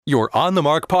Your On the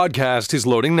Mark podcast is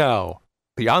loading now.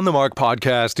 The On the Mark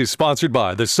podcast is sponsored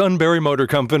by the Sunbury Motor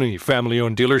Company,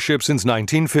 family-owned dealership since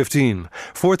 1915,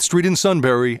 4th Street in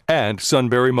Sunbury, and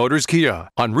Sunbury Motors Kia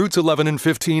on routes 11 and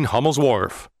 15 Hummel's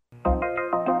Wharf.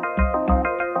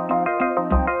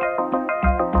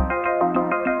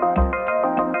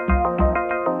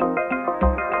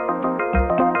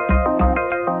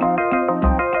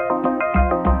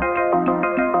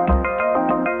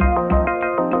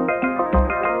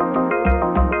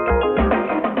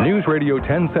 News Radio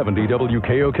 1070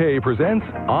 WKOK presents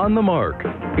On the Mark.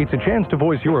 It's a chance to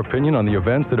voice your opinion on the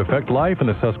events that affect life in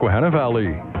the Susquehanna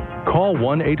Valley. Call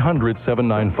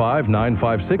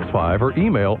 1-800-795-9565 or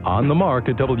email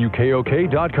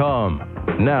onthemark@wkok.com.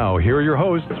 Now, here are your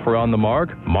hosts for On the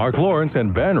Mark, Mark Lawrence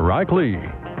and Ben Reichley.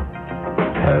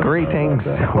 Greetings.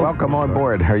 Welcome on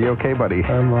board. Are you okay, buddy?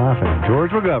 I'm laughing.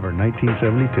 George McGovern,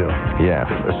 1972. Yes,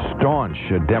 a staunch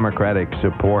Democratic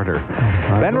supporter.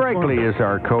 Ben Reichley is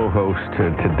our co-host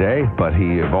today, but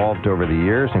he evolved over the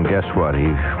years, and guess what?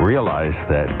 He realized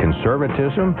that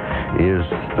conservatism is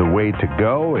the way to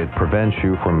go. It prevents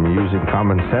you from using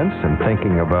common sense and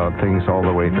thinking about things all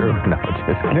the way through. No,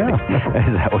 just kidding. Yeah.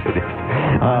 Is that what it is?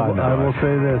 I will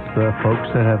say this. Folks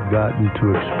that have gotten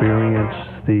to experience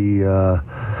the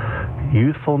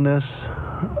youthfulness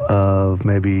of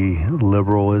maybe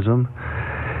liberalism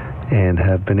and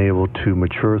have been able to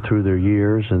mature through their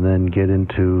years and then get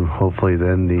into, hopefully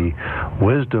then, the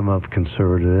wisdom of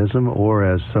conservatism, or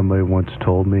as somebody once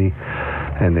told me,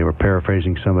 and they were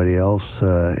paraphrasing somebody else,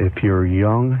 if you're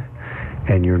young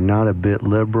and you're not a bit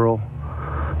liberal,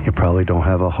 you probably don't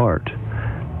have a heart.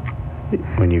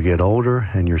 When you get older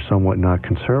and you're somewhat not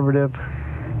conservative,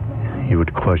 you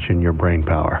would question your brain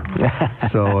power.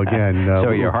 So again, so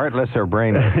you're heartless or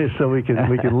brainless. So we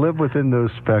can live within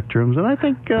those spectrums, and I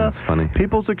think That's funny.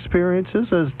 People's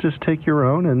experiences as just take your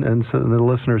own, and so the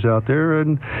listeners out there,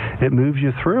 and it moves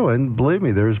you through. And believe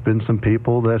me, there's been some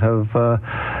people that have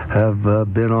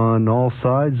been on all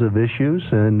sides of issues,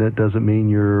 and that doesn't mean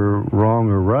you're wrong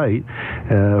or right,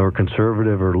 or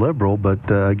conservative or liberal. But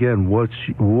again,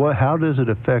 how does it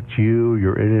affect you,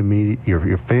 your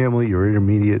family, your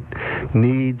intermediate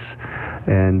needs,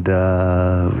 and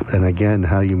again,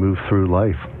 how you move through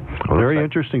life. Very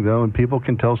interesting, though, and people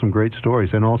can tell some great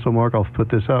stories. And also, Mark, I'll put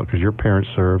this out, because your parents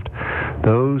served.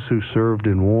 Those who served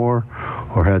in war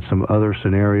or had some other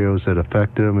scenarios that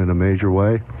affect them in a major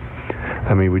way.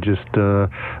 I mean, we just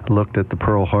looked at the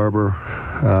Pearl Harbor,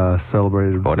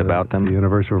 celebrated what about them? The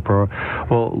anniversary of Pearl.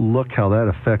 Well, look how that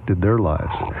affected their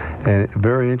lives. And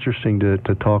very interesting to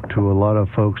talk to a lot of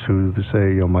folks who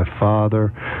say, my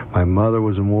mother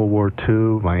was in World War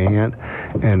II, my aunt,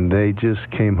 and they just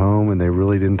came home and they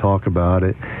really didn't talk about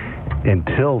it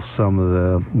until some of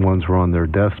the ones were on their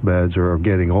deathbeds or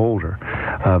getting older.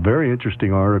 Very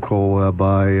interesting article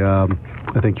by, I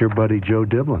think, your buddy Joe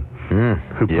Diblin.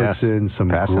 Who puts in some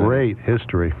great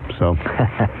history. So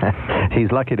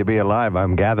he's lucky to be alive.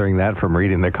 I'm gathering that from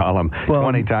reading the column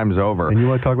 20 times over. And you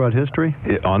want to talk about history?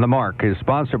 On the Mark is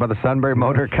sponsored by the Sunbury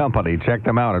Motor Company. Check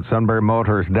them out at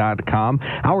sunburymotors.com.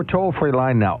 Our toll-free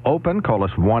line now open. Call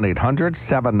us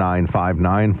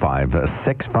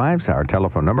 1-800-795-9565. Our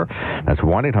telephone number. That's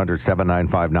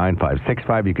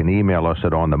 1-800-795-9565. You can email us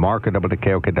at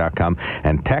onthemark@wkok.com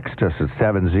and text us at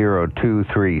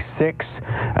 70236.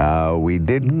 We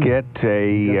did get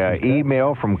a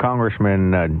email from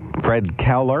Congressman Fred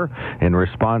Keller in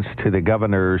response to the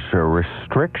governor's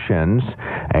restrictions,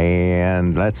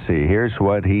 and let's see, here's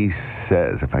what he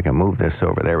says. If I can move this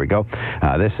over, there we go.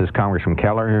 This is Congressman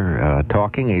Keller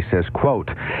talking. He says, quote,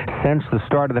 since the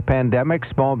start of the pandemic,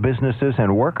 small businesses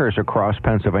and workers across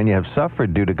Pennsylvania have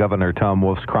suffered due to Governor Tom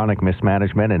Wolf's chronic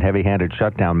mismanagement and heavy-handed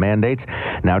shutdown mandates.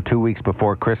 Now, 2 weeks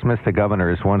before Christmas, the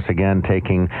governor is once again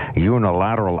taking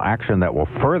unilateral action that will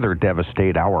further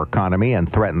devastate our economy and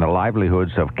threaten the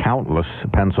livelihoods of countless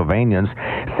Pennsylvanians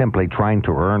simply trying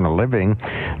to earn a living.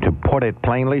 To put it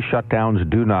plainly, shutdowns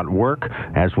do not work.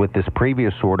 As with this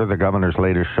previous order, the governor's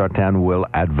latest shutdown will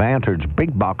advantage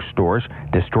big box stores,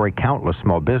 destroy countless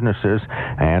small businesses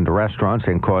and restaurants,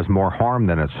 and cause more harm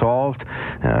than it solved.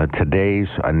 Today's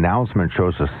announcement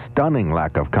shows a stunning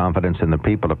lack of confidence in the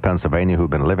people of Pennsylvania who've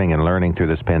been living and learning through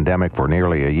this pandemic for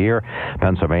nearly a year.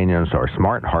 Pennsylvanians are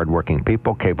smart, hardworking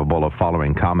people capable of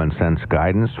following common sense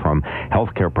guidance from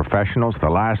healthcare professionals. The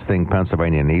last thing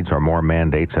Pennsylvania needs are more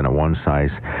mandates and a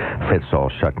one-size-fits-all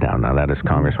shutdown. Now, that is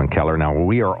Congressman Keller. Now,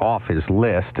 we are off his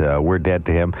list. We're dead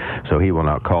to him, so he will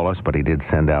not call us, but he did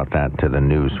send out that to the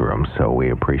newsroom, so we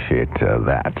appreciate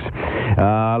that.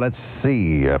 Let's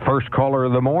see. First caller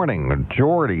of the morning,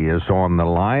 Jordy, is on the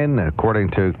line.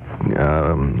 According to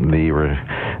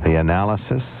the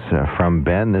analysis from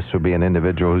Ben, this would be an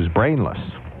individual who's brainless.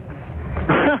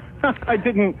 I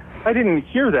didn't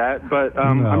hear that, but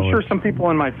I'm sure some people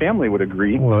in my family would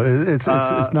agree. Well, it's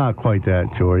not quite that,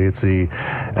 Jordy. It's the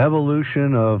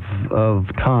evolution of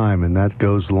time, and that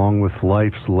goes along with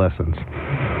life's lessons.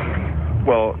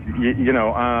 Well,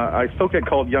 I still get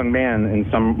called young man in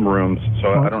some rooms, so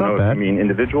I don't know if you mean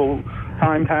individual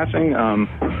time passing,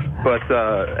 but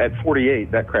at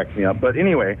 48, that cracks me up. But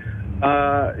anyway,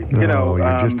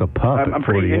 you're just a pup at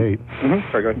 48.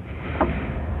 Sorry,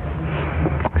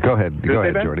 go ahead. Go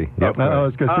ahead, Jordy. Yep. I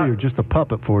was going to say, you're just a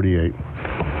pup at 48.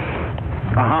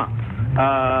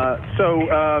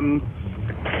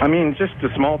 Just a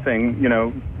small thing,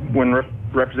 when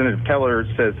Representative Keller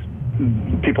says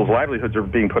people's livelihoods are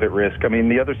being put at risk,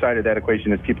 the other side of that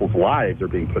equation is people's lives are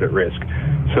being put at risk.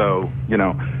 So,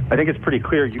 I think it's pretty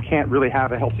clear you can't really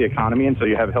have a healthy economy until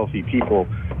you have healthy people,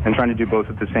 and trying to do both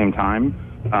at the same time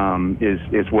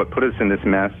is what put us in this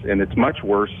mess, and it's much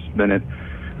worse than it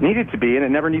needed to be, and it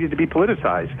never needed to be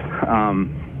politicized.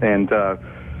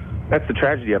 That's the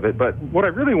tragedy of it. But what I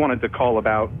really wanted to call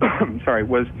about,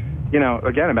 was,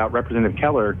 again, about Representative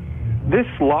Keller. This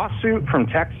lawsuit from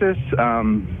Texas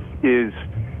is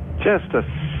just a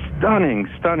stunning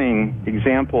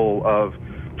example of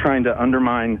trying to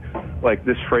undermine, like,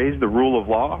 this phrase, the rule of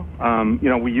law.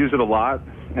 We use it a lot,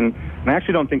 and I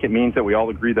actually don't think it means that we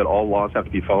all agree that all laws have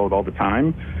to be followed all the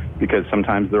time, because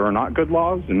sometimes there are not good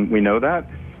laws, and we know that.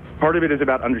 Part of it is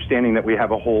about understanding that we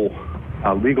have a whole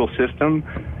legal system,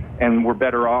 and we're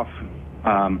better off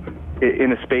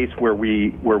in a space where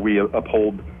we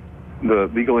uphold the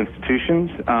legal institutions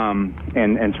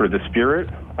and sort of the spirit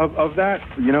of that.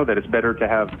 That it's better to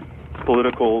have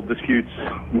political disputes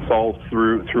solved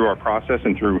through our process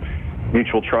and through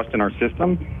mutual trust in our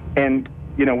system. And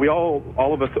we all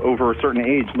of us over a certain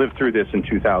age lived through this in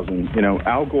 2000.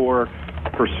 Al Gore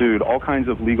pursued all kinds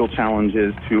of legal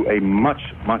challenges to a much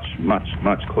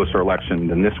closer election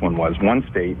than this one was. One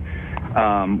state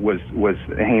was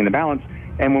hanging the balance,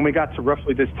 and when we got to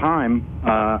roughly this time,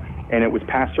 and it was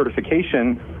past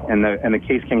certification, and the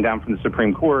case came down from the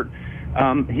Supreme Court,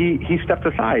 he stepped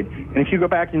aside. And if you go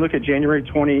back and look at January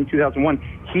 20, 2001,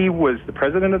 he was the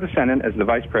president of the Senate as the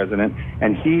vice president,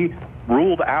 and he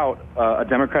ruled out a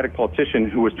Democratic politician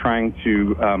who was trying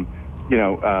to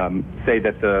say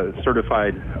that the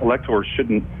certified electors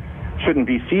shouldn't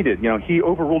be seated. He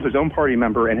overruled his own party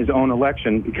member and his own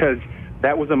election because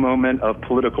that was a moment of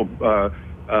political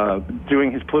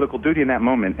doing his political duty in that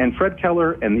moment. And Fred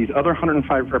Keller and these other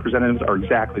 105 representatives are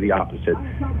exactly the opposite.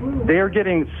 They are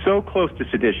getting so close to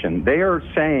sedition. They are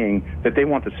saying that they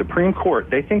want the Supreme Court.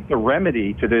 They think the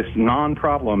remedy to this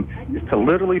non-problem is to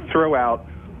literally throw out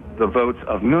the votes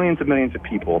of millions and millions of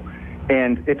people.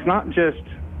 And it's not just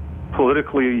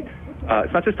politically,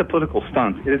 it's not just a political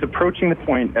stunt. It is approaching the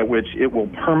point at which it will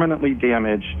permanently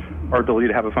damage our ability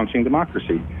to have a functioning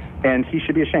democracy. And he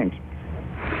should be ashamed.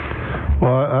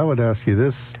 Well, I would ask you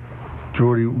this,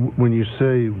 Jordy, when you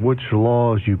say which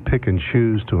laws you pick and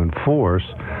choose to enforce,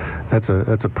 that's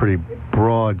a pretty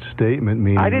broad statement.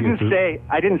 Meaning I didn't say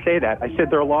that. I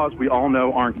said there are laws we all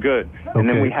know aren't good, and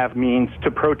then we have means to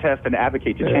protest and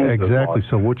advocate to change those laws. Exactly.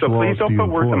 So which laws please don't do you put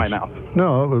words enforce? in my mouth.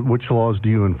 No, which laws do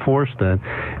you enforce then?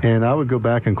 And I would go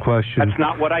back and question. That's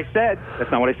not what I said.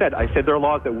 I said there are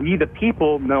laws that we, the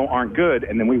people, know aren't good,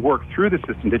 and then we work through the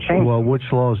system to change. Well, which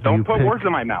laws do you pick? Don't put words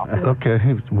in my mouth. Okay.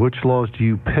 Which laws do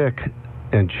you pick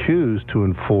and choose to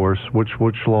enforce? Which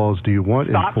laws do you want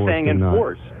enforced? Stop saying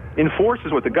enforce. Enforce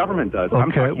is what the government does.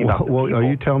 I'm talking about the people. Are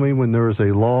you telling me when there is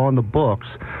a law on the books,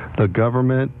 the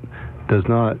government does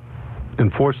not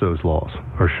enforce those laws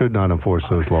or should not enforce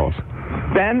those laws?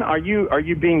 Ben, are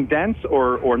you being dense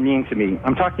or mean to me?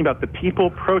 I'm talking about the people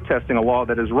protesting a law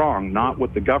that is wrong, not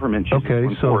what the government chooses to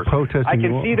enforce. So protesting. I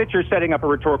can see that you're setting up a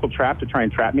rhetorical trap to try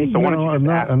and trap me. So why don't you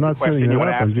just ask I'm not setting it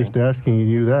up. I'm just asking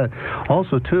you that.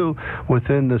 Also, too,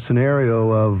 within the scenario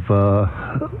of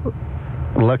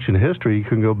election history, you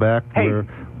can go back where...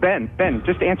 Ben,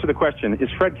 just answer the question. Is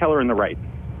Fred Keller in the right?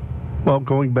 Well,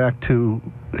 going back to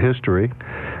history,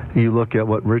 you look at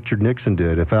what Richard Nixon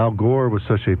did. If Al Gore was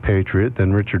such a patriot,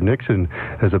 then Richard Nixon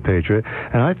is a patriot.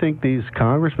 And I think these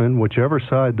congressmen, whichever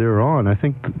side they're on, I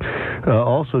think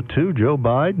also, too, Joe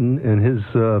Biden and his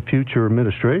future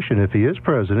administration, if he is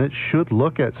president, should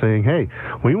look at saying, hey,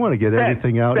 we want to get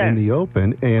everything out in the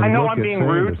open. And I know I'm being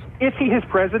rude. if he is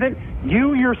president,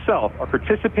 you yourself are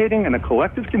participating in a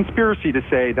collective conspiracy to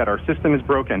say that our system is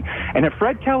broken. And if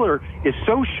Fred Keller is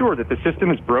so sure that the system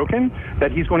is broken,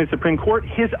 that he's going to Supreme Court,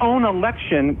 his own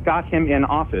election got him in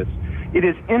office. It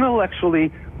is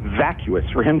intellectually vacuous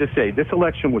for him to say this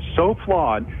election was so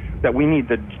flawed that we need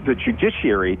the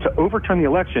judiciary to overturn the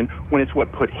election when it's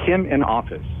what put him in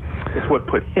office. It's what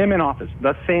put him in office,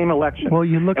 the same election. Well,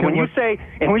 you look and when at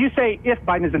you say if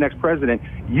Biden is the next president,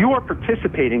 you are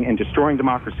participating in destroying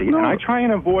democracy. No. And I try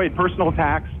and avoid personal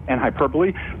attacks and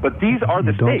hyperbole, but these are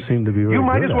the You don't stakes. seem to be very you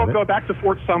might good as well at it. go back to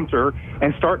Fort Sumter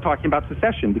and start talking about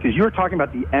secession, because you're talking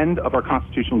about the end of our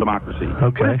constitutional democracy.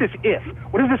 Okay. What is this if?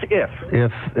 What is this if?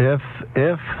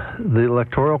 If the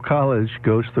Electoral College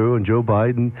goes through and Joe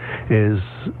Biden is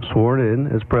sworn in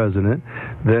as president,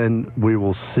 then we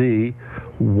will see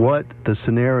what the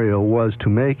scenario was to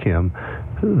make him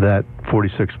that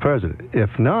 46th president. If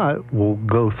not, we'll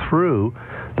go through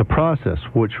the process,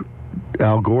 which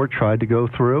Al Gore tried to go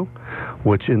through,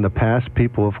 which in the past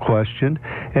people have questioned,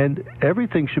 and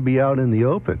everything should be out in the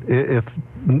open. If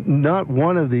not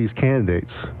one of these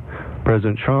candidates,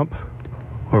 President Trump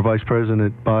or Vice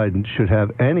President Biden, should have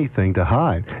anything to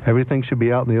hide. Everything should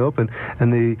be out in the open,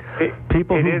 and the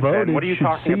people who voted should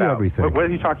see everything. What are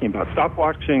you talking about? Stop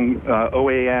watching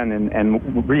OAN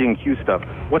and reading Q stuff.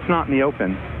 What's not in the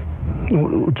open?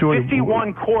 Jordy,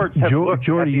 51 courts have looked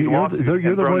at these lawsuits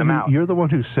and thrown them out. You're the one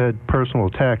who said personal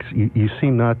attacks. You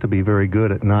seem not to be very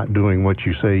good at not doing what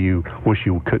you say you wish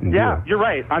you couldn't do. Yeah, you're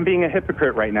right. I'm being a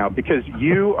hypocrite right now because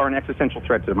you are an existential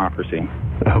threat to democracy.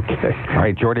 Okay. All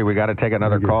right, Jordy, we got to take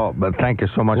another call, but thank you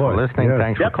so much for listening. Yeah.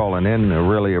 Thanks for calling in. I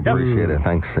really appreciate it.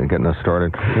 Thanks for getting us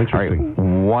started. Interesting. All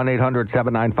right,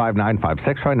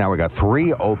 1-800-795-9560. Right now we got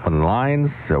 3 open lines,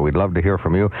 so we'd love to hear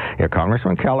from you. Yeah,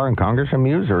 Congressman Keller and Congressman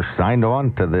Muser signed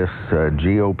on to this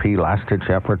GOP last-ditch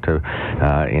effort to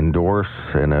endorse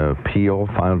an appeal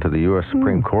filed to the U.S.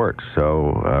 Supreme Court,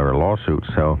 or lawsuit.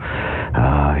 So,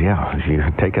 yeah, you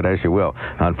take it as you will.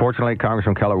 Unfortunately,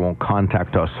 Congressman Keller won't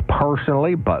contact us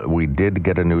personally, but we did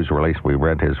get a news release. We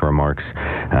read his remarks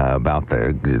about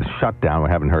the shutdown. We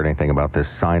haven't heard anything about this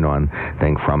sign-on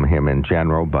thing from him in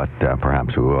general, but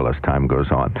perhaps we will as time goes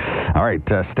on. All right,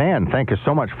 Stan, thank you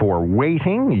so much for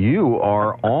waiting. You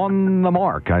are on the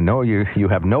mark. I know you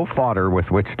have no fodder with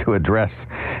which to address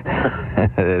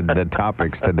the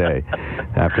topics today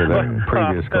after the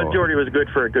previous call. Jordy was good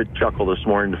for a good chuckle this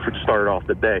morning to start off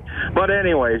the day. But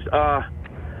anyways,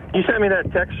 you sent me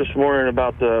that text this morning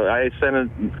about I sent a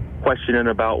question in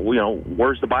about,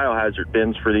 where's the biohazard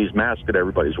bins for these masks that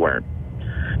everybody's wearing?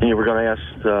 And you were going to ask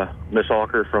Miss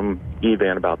Alker from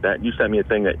EVAN about that. You sent me a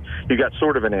thing that you got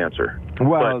sort of an answer.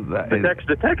 Well, but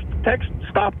the text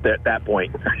stopped at that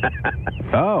point.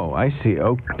 Oh, I see.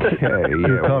 Okay.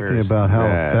 You're talking about how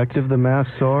effective the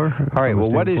masks are? All right,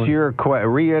 well, what is your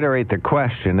reiterate the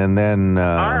question, and then...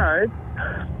 All right.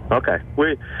 Okay.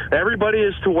 Everybody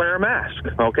is to wear a mask,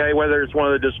 okay, whether it's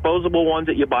one of the disposable ones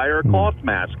that you buy or a cloth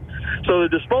mask. So the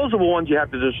disposable ones you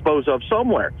have to dispose of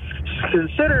somewhere.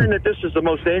 Considering that this is the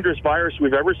most dangerous virus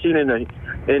we've ever seen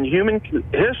in human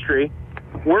history,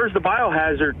 where's the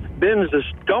biohazard bins to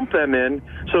dump them in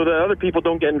so that other people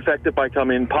don't get infected by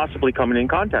possibly coming in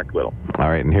contact with them? All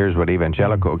right, and here's what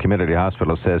Evangelical Community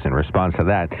Hospital says in response to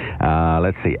that.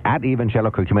 Let's see. At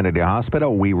Evangelical Community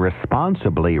Hospital, we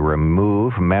responsibly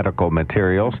remove medical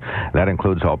materials. That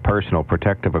includes all personal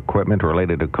protective equipment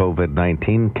related to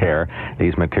COVID-19 care.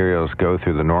 These materials go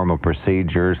through the normal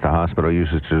procedures the hospital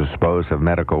uses to dispose of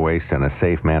medical waste in a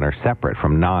safe manner separate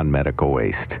from non-medical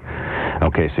waste.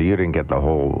 Okay, so you didn't get the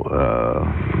whole...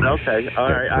 Okay,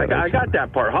 all right. I got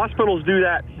that part. Hospitals do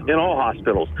that in all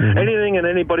hospitals. Mm-hmm. Anything and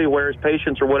anybody wears,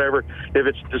 patients or whatever, if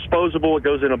it's disposable, it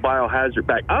goes in a biohazard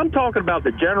bag. I'm talking about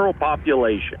the general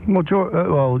population.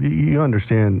 Well, you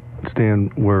understand,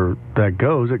 Stan, where that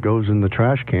goes. It goes in the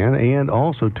trash can, and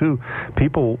also, too,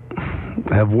 people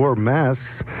have wore masks,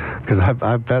 because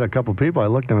I've had a couple of people, I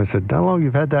looked at them and said, how long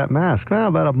you've had that mask? Well,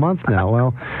 about a month now.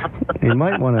 Well, you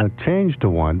might want to change to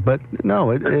one. But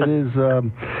no, it is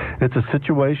it's a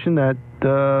situation that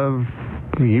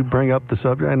you bring up the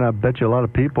subject, and I bet you a lot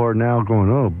of people are now going,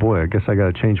 oh boy, I guess I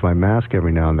got to change my mask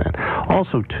every now and then.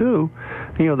 Also, too,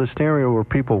 the scenario where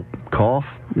people cough,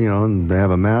 and they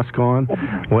have a mask on,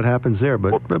 what happens there?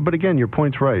 But again, your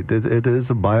point's right. It is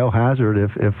a biohazard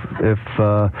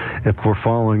if we're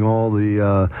following all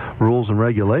the rules and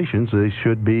regulations. They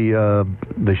should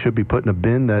be put in a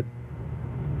bin that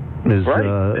is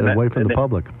away from the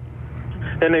public.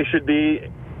 And they should be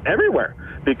everywhere.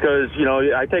 because, you know,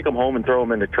 I take them home and throw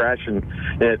them in the trash and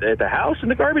at the house,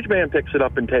 and the garbage man picks it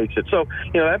up and takes it. So,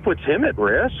 you know, that puts him at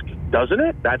risk, doesn't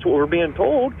it? That's what we're being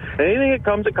told. Anything that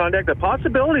comes in contact, the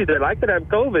possibility that I could have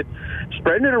COVID,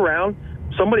 spreading it around,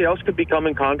 somebody else could become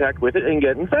in contact with it and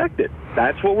get infected.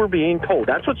 That's what we're being told.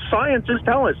 That's what science is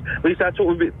telling us. At least that's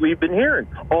what we've been hearing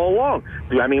all along.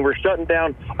 I mean, we're shutting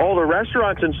down all the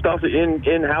restaurants and stuff,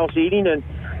 in-house eating, and,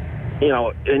 you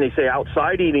know, and they say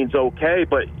outside eating's okay,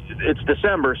 but it's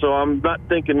December, so I'm not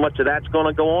thinking much of that's going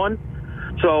to go on.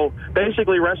 So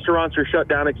basically restaurants are shut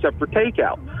down except for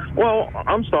takeout. Well,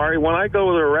 I'm sorry. When I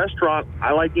go to the restaurant,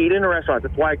 I like to eat in a restaurant.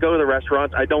 That's why I go to the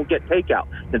restaurants. I don't get takeout.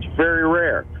 It's very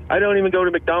rare. I don't even go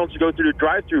to McDonald's to go through the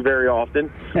drive-thru very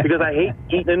often because I hate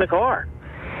eating in the car.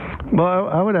 Well,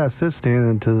 I would ask this, Stan,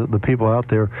 and to the people out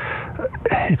there,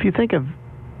 if you think of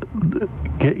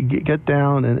get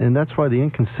down, and that's why the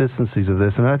inconsistencies of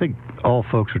this, and I think all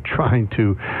folks are trying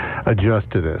to adjust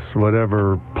to this,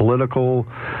 whatever political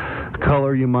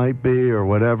color you might be, or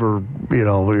whatever, you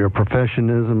know, your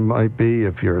professionism might be,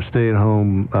 if you're a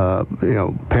stay-at-home, you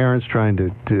know, parents trying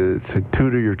to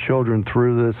tutor your children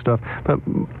through this stuff. But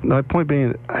my point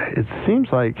being, it seems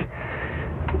like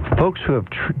folks who have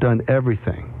done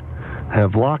everything,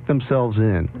 have locked themselves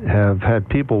in, have had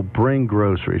people bring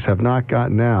groceries, have not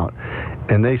gotten out,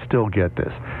 and they still get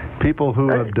this. People who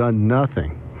have done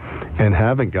nothing and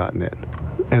haven't gotten it.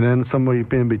 And then somebody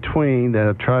in between that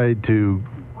have tried to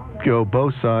go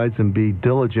both sides and be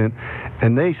diligent,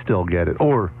 and they still get it.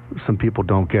 Or some people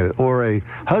don't get it. Or a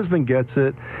husband gets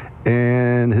it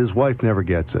and his wife never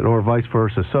gets it, or vice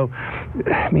versa. So,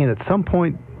 I mean, at some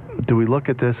point, do we look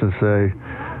at this and say,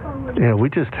 you know, we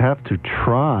just have to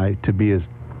try to be as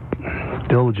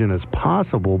diligent as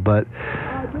possible, but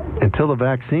until the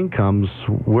vaccine comes,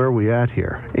 where are we at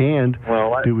here? And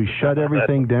do we shut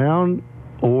everything down,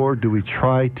 or do we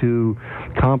try to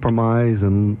compromise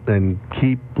and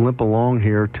limp along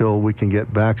here till we can get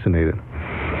vaccinated?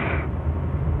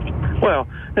 Well,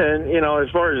 and, you know, as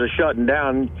far as the shutting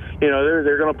down, you know,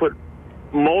 they're going to put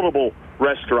multiple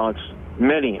restaurants,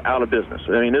 many, out of business.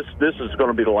 I mean, this is going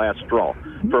to be the last straw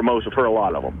for a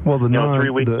lot of them. Well, 3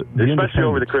 weeks, especially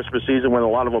over the Christmas season when a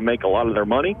lot of them make a lot of their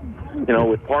money, you know,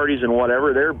 with parties and whatever.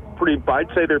 I'd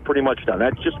say they're pretty much done.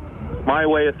 That's just my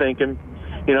way of thinking.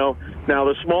 You know, now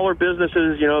the smaller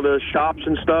businesses, you know, the shops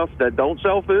and stuff that don't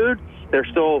sell food, they're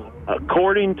still,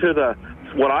 according to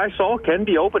what I saw, can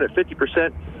be open at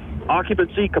 50%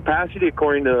 occupancy capacity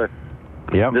according to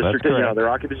their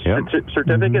occupancy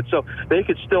certificate. So they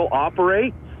could still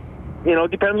operate. You know,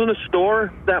 it depends on the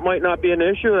store. That might not be an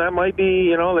issue. That might be,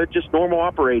 you know, they're just normal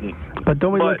operating. But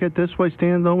don't we look at it this way,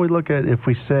 Stan? Don't we look at, if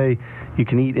we say you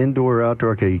can eat indoor or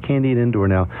outdoor, okay, you can't eat indoor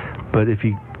now, but if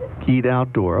you eat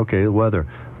outdoor, okay, the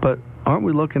weather. But aren't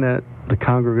we looking at the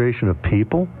congregation of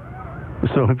people?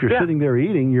 So if you're sitting there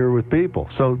eating, you're with people.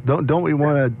 So don't we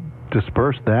want to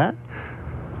disperse that?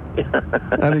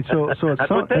 I mean, so at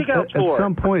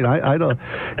some point, I don't,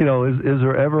 you know, is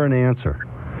there ever an answer?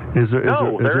 Is there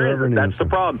ever an answer? That's the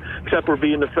problem. Except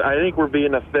I think we're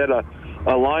being fed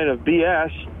a line of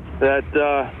BS that,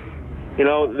 you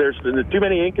know, there's too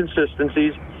many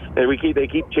inconsistencies, and they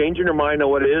keep changing their mind on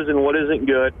what is and what isn't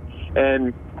good,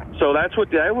 and so that's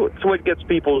what gets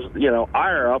people's, you know,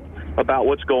 ire up about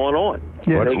what's going on.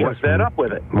 Yeah, they get fed up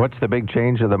with it. What's the big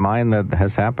change of the mind that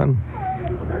has happened?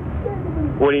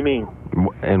 What do you mean?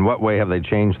 In what way have they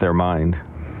changed their mind?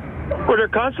 Well, they're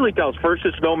constantly telling us, first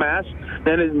it's no mask,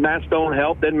 then masks don't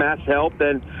help, then masks help,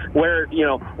 then we're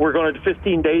going to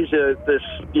 15 days to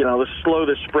slow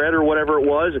the spread or whatever it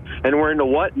was, and we're into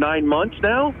what, 9 months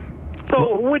now?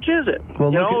 So which is it?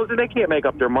 Well, they can't make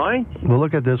up their mind. Well,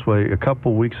 look at it this way. A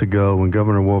couple weeks ago, when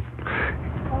Governor Wolf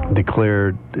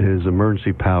declared his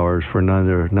emergency powers for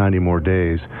another 90 more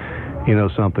days, you know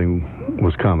something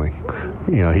was coming.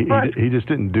 You know, he just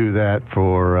didn't do that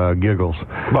for giggles.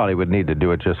 Well, he would need to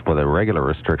do it just for the regular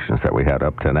restrictions that we had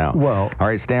up to now. Well, all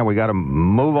right, Stan, we got to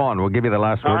move on. We'll give you the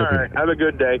last word. All right, have a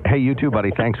good day. Hey, you too,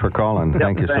 buddy. Thanks for calling.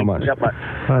 Thank you so much. Yep, bye.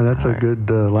 That's a good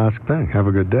last thing. Have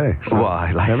a good day. So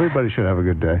well, everybody should have a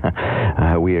good day.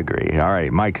 We agree. All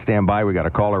right, Mike, stand by. We got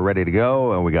a caller ready to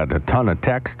go, and we got a ton of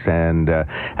texts and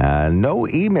no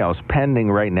emails pending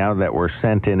right now that were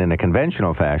sent in a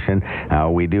conventional fashion.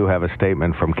 We do have a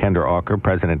statement from Kendra Auker Booker,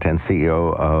 President and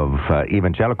CEO of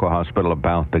Evangelical Hospital,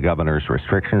 about the governor's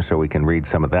restrictions, so we can read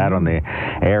some of that on the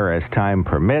air as time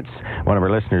permits. One of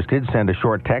our listeners did send a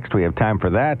short text. We have time for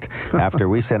that. After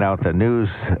we sent out the news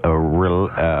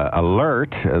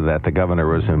alert that the governor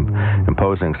was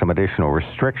imposing some additional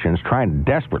restrictions, trying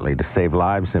desperately to save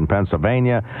lives in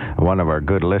Pennsylvania. One of our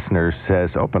good listeners says,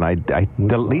 I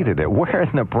deleted it. Where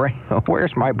in the brain?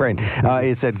 Where's my brain?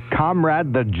 It said,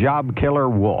 Comrade the Job Killer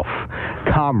Wolf.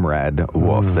 Comrade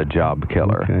Wolf, the Job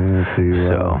Killer.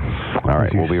 Okay, all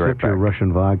right, we'll be right back. Your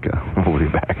Russian vodka. We'll be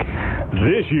back.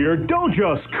 This year, don't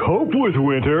just cope with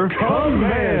winter,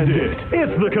 command it.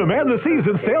 It's the Command the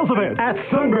Season sales event at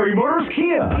Sunbury Motors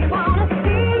Kia.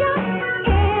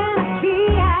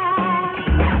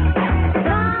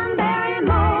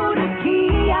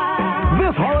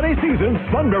 This holiday season,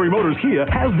 Sunbury Motors Kia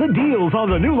has the deals on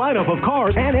the new lineup of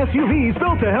cars and SUVs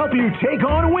built to help you take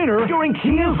on winter during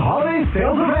Kia's holiday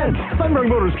sales event. Sunbury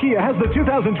Motors Kia has the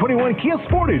 2021 Kia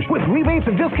Sportage with rebates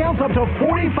and discounts up to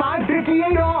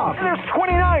 $45.58 off. And there's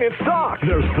 29 in stock.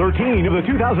 There's 13 of the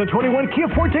 2021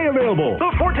 Kia Forte available.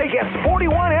 The Forte gets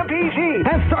 41 mpg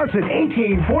and starts at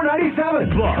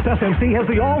 $18,497. Plus, SMC has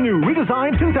the all-new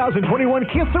redesigned 2021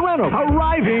 Kia Sorento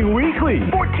arriving weekly.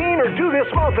 14 are due this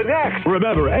month and next.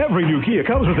 Remember, every new Kia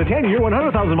comes with a 10-year,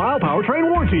 100,000-mile powertrain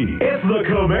warranty. It's the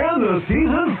Command the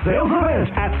Season sales event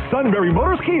at Sunbury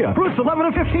Motors Kia, routes 11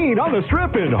 and 15 on the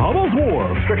Strip in Hummel's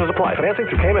Wharf. Restrictions apply. Financing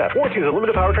through KMF. Warranty is a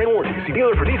limited powertrain warranty. See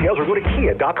dealer for details or go to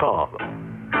kia.com.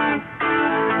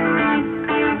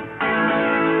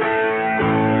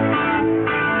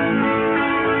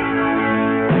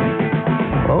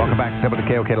 Welcome back to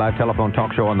WKOK Live Telephone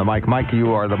Talk Show on the mic. Mike,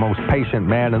 you are the most patient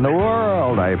man in the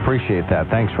world. I appreciate that.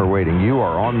 Thanks for waiting. You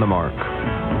are on the mark.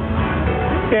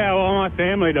 Yeah, well, my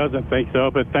family doesn't think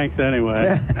so, but thanks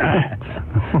anyway.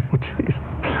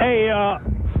 Hey,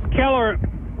 Keller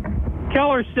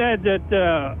said that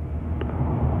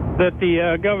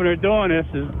the governor doing this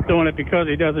is doing it because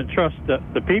he doesn't trust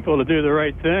the people to do the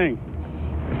right thing.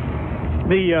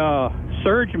 The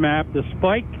surge map, the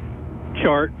spike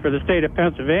chart for the state of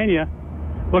Pennsylvania,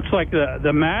 looks like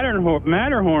the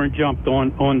Matterhorn jumped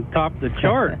on top of the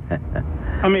chart.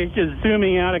 I mean, it's just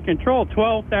zooming out of control.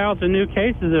 12,000 new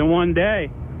cases in one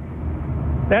day.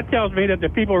 That tells me that the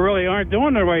people really aren't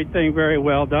doing the right thing very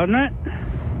well, doesn't it?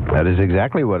 That is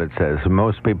exactly what it says.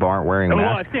 Most people aren't wearing masks.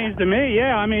 Well, it seems to me,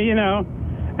 yeah. I mean,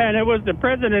 and it was the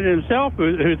president himself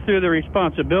who threw the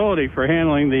responsibility for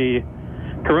handling the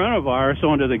coronavirus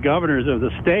onto the governors of the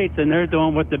states, and they're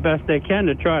doing what the best they can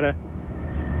to try to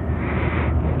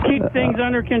keep things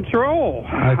under control.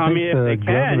 I mean, if they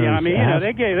can.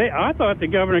 I thought the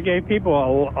governor gave people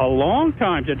a long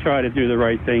time to try to do the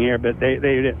right thing here, but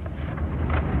they're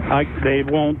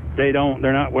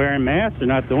not wearing masks. They're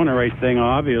not doing the right thing,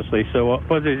 obviously. So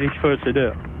what is he supposed to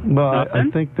do? Well, I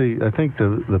think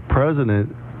the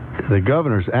president, the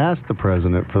governors asked the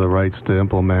president for the rights to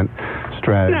implement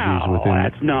strategies within. No,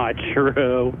 that's not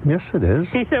true. Yes, it is.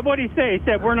 He said, what did he say? He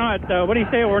said, we're not, what did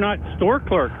he say? We're not store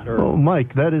clerks. Oh,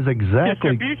 Mike, that is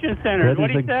exactly... Distribution centers,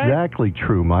 what did he say? That is exactly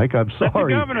true, Mike. I'm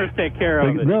sorry. Let the governors take care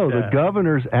of it. No, the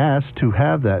governors asked to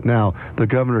have that. Now, the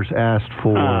governors asked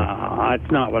for...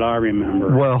 that's not what I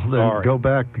remember. Well, then go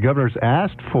back. The governors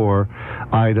asked for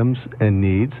items and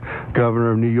needs.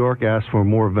 Governor of New York asked for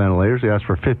more ventilators. He asked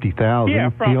for 50,000. Yeah,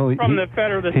 from the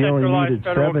centralized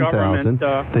federal government.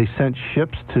 They sent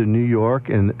ships to New York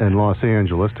and Los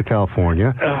Angeles to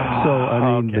California.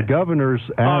 The governors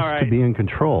asked to be in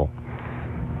control.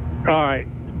 All right,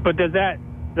 but does that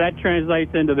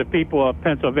translates into the people of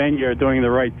Pennsylvania are doing the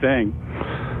right thing?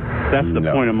 That's the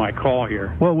point of my call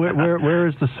here. Well, where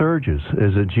is the surges?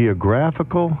 Is it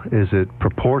geographical? Is it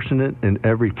proportionate in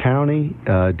every county?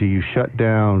 Do you shut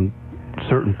down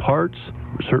certain parts,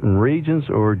 certain regions,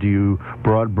 or do you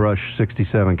broad brush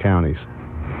 67 counties?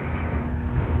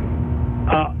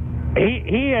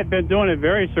 He had been doing it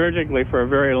very surgically for a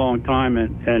very long time,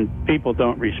 and people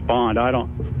don't respond. I don't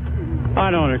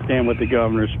understand what the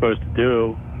governor is supposed to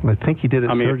do. I think he did it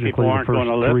surgically. If people aren't going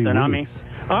to listen. 3 weeks. I mean,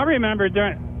 I remember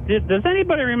does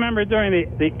anybody remember during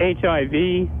the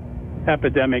HIV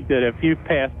epidemic that if you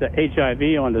passed the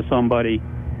HIV on to somebody,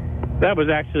 that was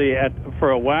actually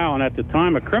for a while and at the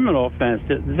time a criminal offense?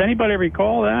 Does anybody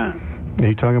recall that? Are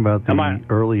you talking about the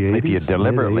early 80s? If you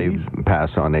deliberately pass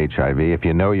on HIV, if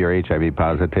you know you're HIV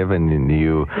positive and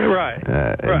you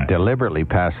deliberately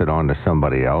pass it on to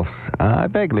somebody else, I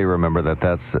vaguely remember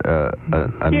that's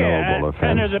a knowable offense.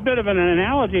 And there's a bit of an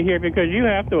analogy here because you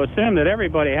have to assume that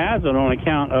everybody has it on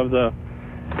account of the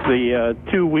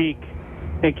 2-week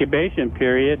incubation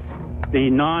period. the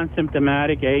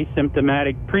non-symptomatic,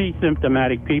 asymptomatic,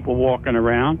 pre-symptomatic people walking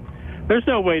around. There's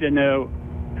no way to know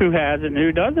who has it and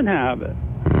who doesn't have it.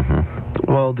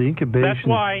 Well, the incubation.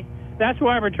 That's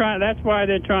why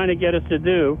they're trying to get us to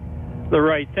do the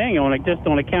right thing just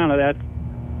on account of that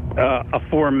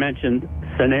aforementioned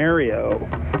scenario.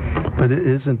 But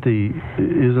isn't the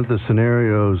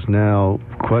scenarios now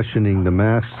questioning the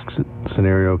mask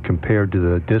scenario compared to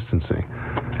the distancing?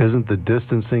 Isn't the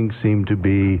distancing seem to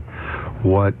be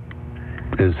what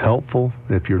is helpful?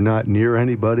 If you're not near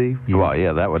anybody,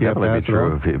 that would definitely be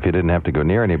true if you didn't have to go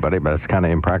near anybody, but it's kind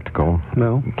of impractical.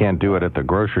 No. You can't do it at the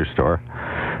grocery store.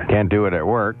 Can't do it at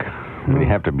work. You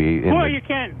have to be in you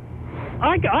can't.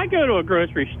 I go to a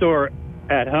grocery store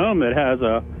at home that has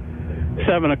a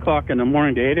 7 o'clock in the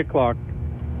morning to 8 o'clock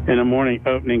in the morning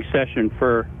opening session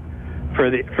for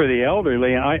the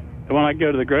elderly. And when I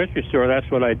go to the grocery store, that's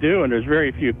what I do. And there's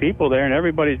very few people there, and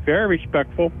everybody's very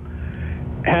respectful,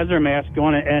 has their mask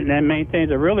on, and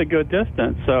maintains a really good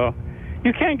distance. So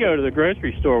you can't go to the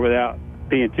grocery store without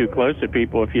being too close to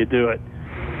people if you do it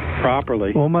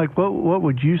properly. Well, Mike, what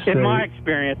would you say? In my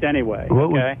experience, anyway.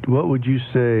 What would you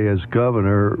say as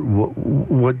governor?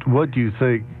 What do you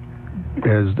think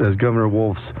as Governor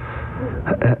Wolf's?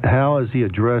 How has he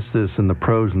addressed this and the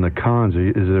pros and the cons?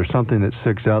 Is there something that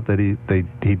sticks out that he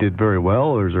did very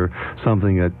well, or is there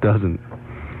something that doesn't?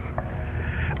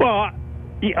 Well,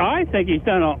 I think he's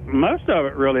done most of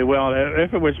it really well.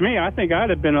 If it was me, I think I'd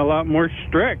have been a lot more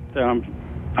strict.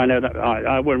 I know that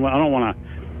I don't want to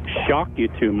shock you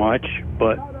too much,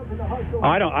 but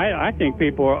I think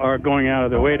people are going out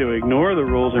of their way to ignore the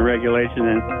rules and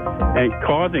regulations and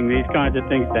causing these kinds of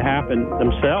things to happen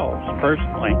themselves,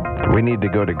 personally. We need to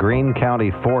go to Greene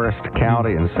County, Forest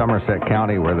County, and Somerset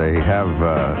County, where they have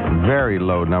very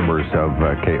low numbers of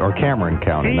or Cameron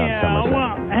County, not Somerset.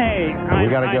 Well, hey, we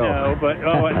got to go. I know, but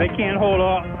they can't hold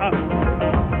off.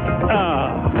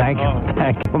 Thank you,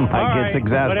 Mike. Right, it's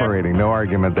exasperating. No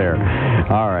argument there.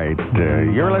 All right.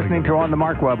 You're listening to On the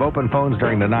Mark. We'll have open phones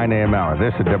during the 9 a.m. hour.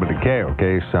 This is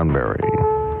WKOK Sunbury.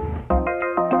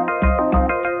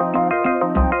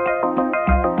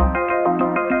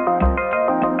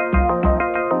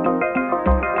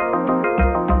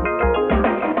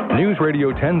 News Radio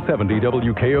 1070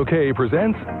 WKOK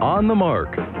presents On the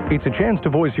Mark. It's a chance to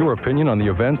voice your opinion on the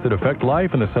events that affect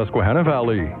life in the Susquehanna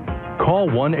Valley. Call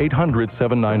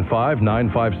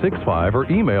 1-800-795-9565 or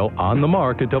email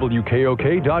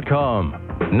onthemark@wkok.com.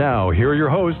 Now, here are your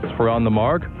hosts for On the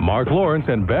Mark, Mark Lawrence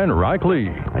and Ben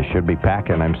Reichley. I should be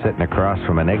packing. I'm sitting across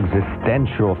from an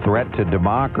existential threat to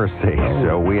democracy.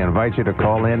 So we invite you to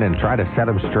call in and try to set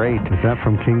them straight. Is that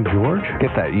from King George?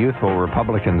 Get that youthful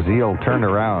Republican zeal turned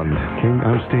around.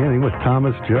 I'm standing with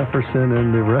Thomas Jefferson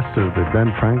and the rest of the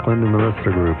Ben Franklin and the rest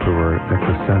of the group who are an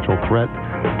existential threat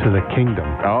to the kingdom.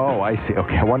 Oh, I see.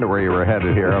 Okay, I wonder where you were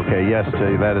headed here. Okay, yes,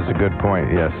 that is a good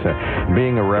point. Yes,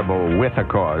 being a rebel with a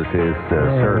cause is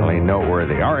certainly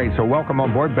noteworthy. All right, so welcome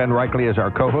on board. Ben Reichley is our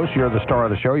co-host. You're the star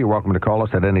of the show. You're welcome to call us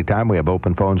at any time. We have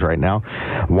open phones right now.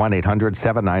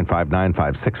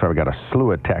 1-800-795-9565. We got a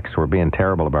slew of texts. We're being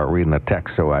terrible about reading the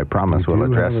text, so I promise we'll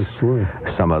address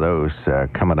some of those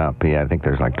coming up. Yeah, I think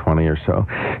there's like 20 or so.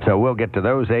 So we'll get to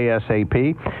those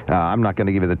ASAP. I'm not going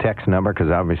to give you the text number because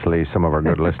obviously some of our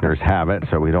good listeners have it,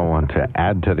 so we don't want to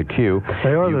add to the queue.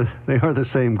 They are the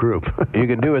same group. You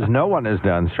can do as no one has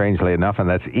done, strangely enough, and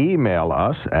that's email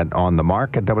us at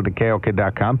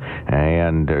onthemark@wkok.com,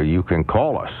 and you can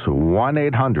call us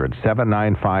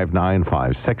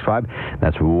 1-800-795-9565.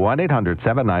 That's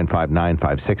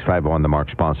 1-800-795-9565. On the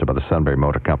Mark, sponsored by the Sunbury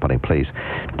Motor Company. Please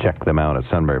check them out at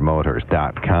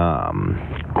sunburymotors.com.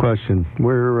 Question: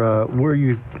 Where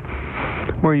you?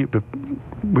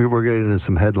 We were getting into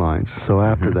some headlines. So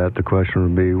after that, the question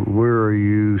would be, where are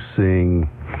you seeing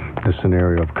the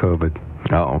scenario of COVID?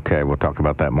 Oh, okay. We'll talk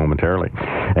about that momentarily.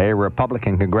 A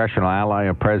Republican congressional ally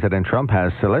of President Trump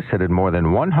has solicited more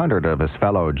than 100 of his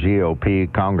fellow GOP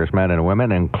congressmen and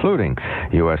women, including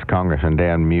U.S. Congressman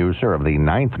Dan Muser of the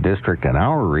 9th District in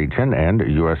our region and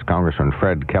U.S. Congressman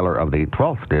Fred Keller of the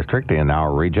 12th District in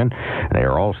our region. They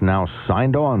are also now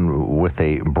signed on with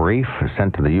a brief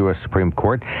sent to the U.S. Supreme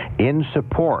Court in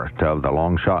support of the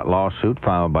long-shot lawsuit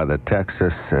filed by the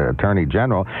Texas Attorney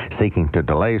General seeking to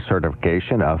delay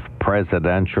certification of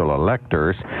presidential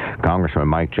electors. Congressman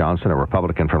Mike Johnson, a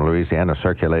Republican from Louisiana,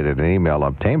 circulated an email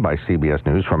obtained by CBS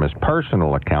News from his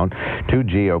personal account to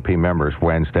GOP members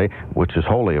Wednesday, which is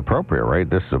wholly appropriate, right?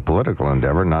 This is a political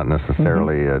endeavor, not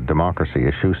necessarily a democracy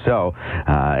issue. So,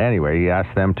 anyway, he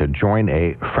asked them to join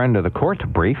a friend of the court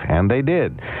brief, and they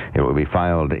did. It will be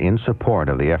filed in support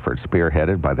of the effort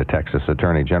spearheaded by the Texas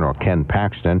Attorney General Ken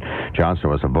Paxton. Johnson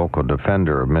was a vocal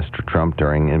defender of Mr. Trump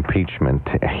during impeachment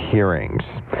hearings.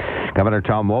 Governor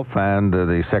Tom Wolf and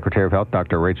the Secretary of Health,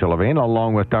 Dr. Rachel Levine,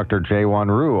 along with Dr. Jae-Won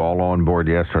Ryu, all on board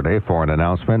yesterday for an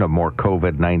announcement of more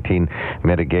COVID-19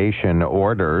 mitigation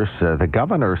orders. The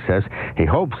governor says he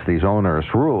hopes these onerous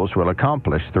rules will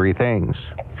accomplish three things.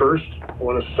 First, I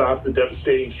want to stop the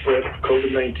devastating spread of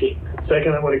COVID-19.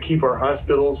 Second, I want to keep our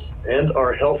hospitals and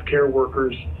our healthcare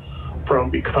workers from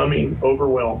becoming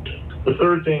overwhelmed. The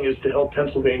third thing is to help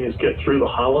Pennsylvanians get through the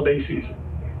holiday season.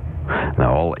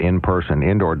 Now, all in-person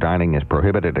indoor dining is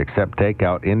prohibited except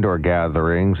takeout. Indoor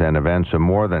gatherings and events of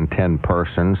more than 10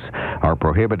 persons are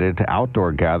prohibited.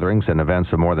 Outdoor gatherings and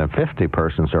events of more than 50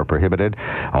 persons are prohibited.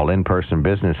 All in-person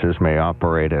businesses may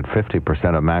operate at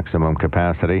 50% of maximum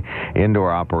capacity.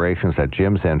 Indoor operations at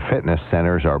gyms and fitness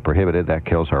centers are prohibited. That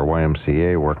kills our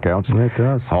YMCA workouts. It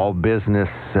does. All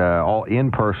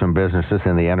in-person businesses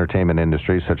in the entertainment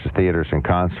industry, such as theaters and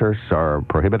concerts, are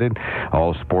prohibited.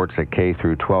 All sports at K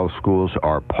through 12 schools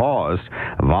are paused.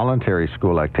 Voluntary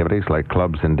school activities like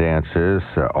clubs and dances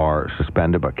are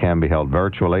suspended but can be held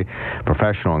virtually.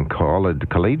 Professional and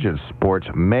collegiate sports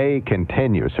may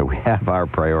continue, so we have our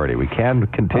priority. We can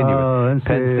continue with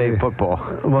Penn State football.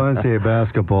 Well, NCAA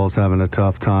basketball is having a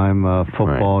tough time.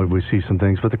 Football, we see some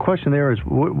things. But the question there is,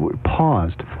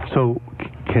 paused. So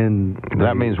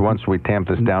that means once we tamp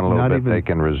this down a little bit, they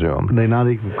can resume. They not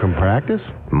even can practice?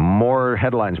 More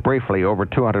headlines briefly. Over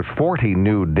 240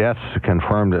 new deaths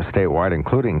confirmed statewide,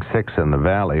 including 6 in the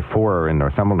Valley. 4 are in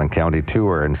Northumberland County, 2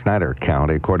 are in Snyder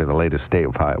County, according to the latest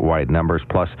statewide numbers,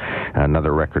 plus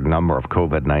another record number of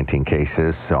COVID-19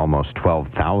 cases. Almost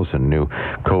 12,000 new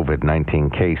COVID-19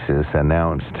 cases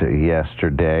announced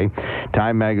yesterday.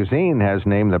 Time magazine has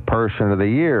named the Person of the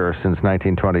Year since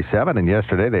 1927, and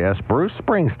yesterday they asked Bruce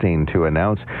Springsteen to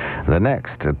announce the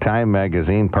next Time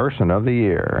magazine Person of the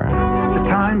Year. The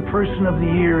Time Person of the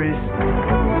Year is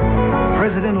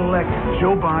President-elect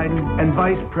Joe Biden and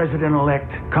Vice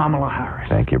President-elect Kamala Harris.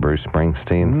 Thank you, Bruce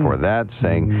Springsteen, for that,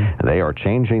 saying they are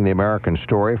changing the American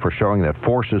story for showing that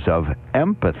forces of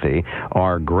empathy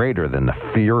are greater than the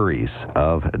furies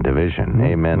of division.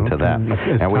 Amen to that.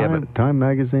 And we have Time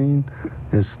magazine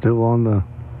is still on the...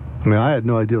 I mean, I had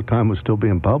no idea Time was still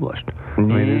being published. I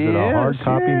mean, is it a hard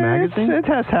copy magazine? It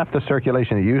has half the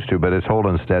circulation it used to, but it's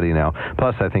holding steady now.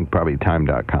 Plus, I think probably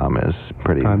Time.com is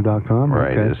pretty... Time.com?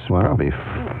 Right, okay. Probably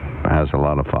has a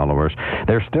lot of followers.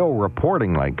 They're still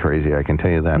reporting like crazy, I can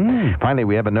tell you that. Finally,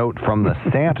 we have a note from the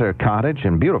Santa Cottage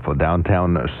in beautiful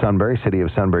downtown Sunbury. City of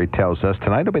Sunbury tells us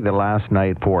tonight will be the last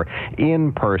night for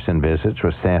in-person visits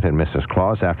with Santa and Mrs.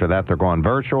 Claus. After that, they're going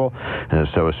virtual.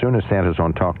 So as soon as Santa's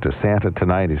on Talk to Santa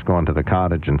tonight, he's going to the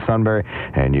cottage in Sunbury,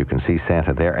 and you can see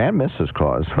Santa there, and Mrs.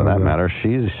 Claus, for that matter.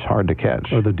 She's hard to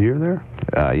catch. Are the deer there?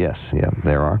 Yes,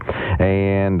 there are.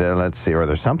 And let's see, or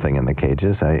there's something in the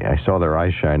cages. I saw their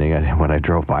eyes shining when I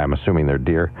drove by. I'm assuming they're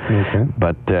deer. Okay.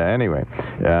 But anyway,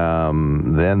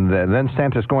 then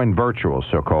Santa's going virtual,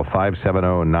 so call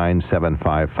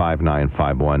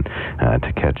 570-975-5951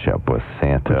 to catch up with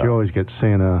Santa. But you always get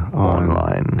Santa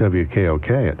online.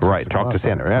 WKOK. Right, Talk to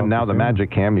Santa. And now the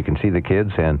Magic Cam, you can see the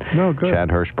kids and Chad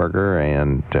Hirschberger,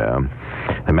 and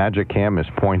the Magic Cam is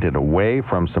pointed away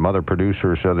from some other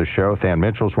producers of the show. Than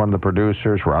Mitchell's one of the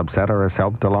producers. Rob Setter has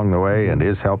helped along the way and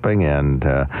is helping. And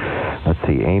let's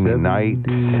see, Amy Knight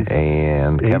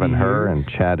and Kevin Herr and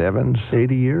Chad Evans.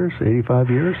 80 years? 85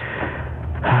 years?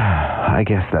 I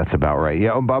guess that's about right.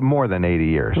 Yeah, about more than 80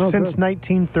 years. Since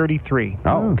 1933.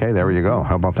 Oh, okay, there you go.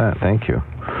 How about that? Thank you.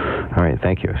 All right,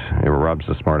 thank you. Rob's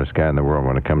the smartest guy in the world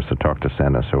when it comes to Talk to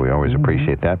Santa, so we always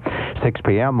appreciate that. 6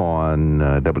 p.m. on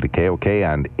WKOK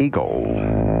and Eagle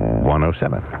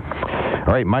 107.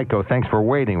 All right, Michael, thanks for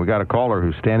waiting. We got a caller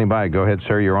who's standing by. Go ahead,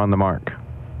 sir. You're on the mark.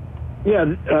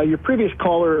 Yeah, your previous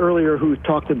caller earlier who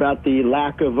talked about the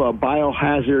lack of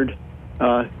biohazard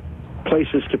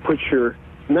places to put your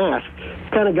mask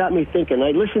kind of got me thinking.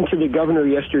 I listened to the governor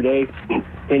yesterday,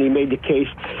 and he made the case,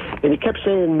 and he kept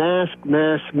saying mask,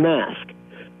 mask, mask.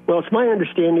 Well, it's my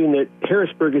understanding that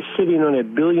Harrisburg is sitting on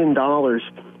 $1 billion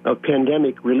of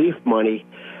pandemic relief money.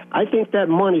 I think that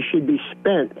money should be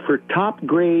spent for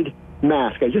top-grade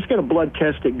masks. I just got a blood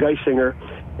test at Geisinger,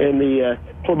 and the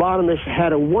phlebotomist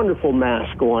had a wonderful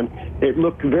mask on. It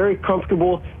looked very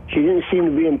comfortable. She didn't seem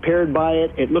to be impaired by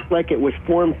it. It looked like it was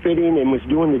form-fitting and was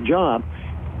doing the job.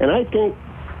 And I think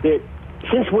that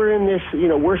since we're in this,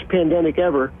 worst pandemic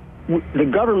ever, the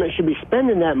government should be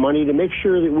spending that money to make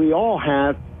sure that we all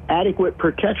have adequate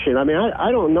protection. I mean,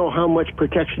 I don't know how much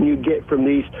protection you get from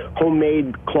these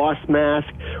homemade cloth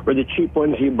masks or the cheap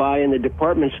ones you buy in the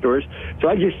department stores. So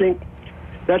I just think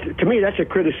to me, that's a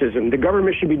criticism. The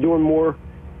government should be doing more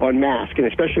on masks, and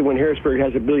especially when Harrisburg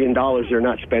has $1 billion they're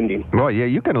not spending. Well, yeah,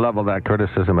 you can level that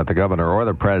criticism at the governor or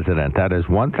the president. That is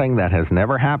one thing that has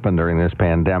never happened during this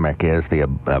pandemic is the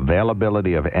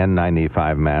availability of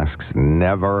N95 masks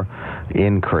never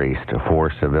increased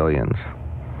for civilians.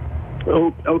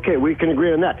 Oh, okay, we can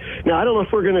agree on that. Now, I don't know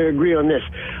if we're going to agree on this.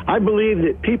 I believe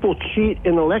that people cheat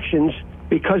in elections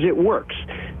because it works.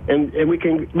 And we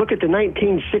can look at the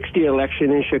 1960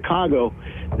 election in Chicago.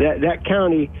 That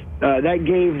county, that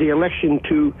gave the election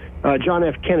to John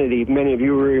F. Kennedy, many of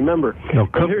you will remember. No,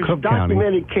 there's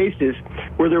documented cases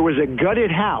where there was a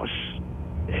gutted house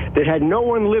that had no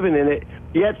one living in it,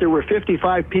 yet there were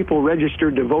 55 people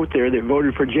registered to vote there that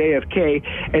voted for JFK,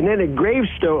 and then a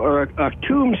gravestone or a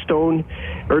tombstone,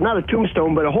 or not a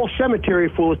tombstone, but a whole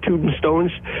cemetery full of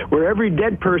tombstones where every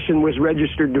dead person was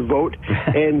registered to vote,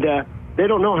 and they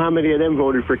don't know how many of them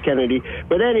voted for Kennedy.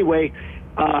 But anyway,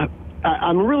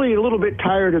 I'm really a little bit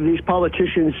tired of these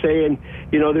politicians saying,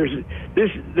 there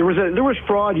was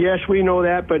fraud. Yes, we know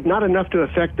that, but not enough to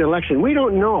affect the election. We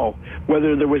don't know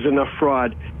whether there was enough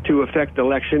fraud to affect the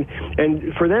election,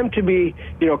 and for them to be,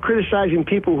 criticizing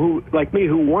people who, like me,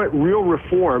 who want real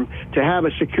reform to have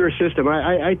a secure system,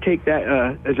 I take that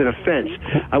as an offense.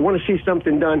 I want to see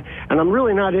something done, and I'm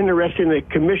really not interested in a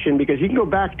commission, because you can go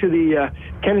back to the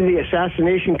Kennedy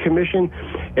Assassination Commission,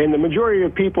 and the majority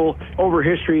of people over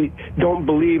history don't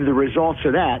believe the results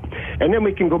of that. And then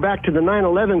we can go back to the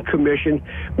 9/11 Commission,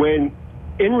 when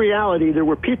in reality there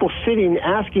were people sitting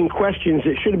asking questions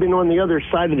that should have been on the other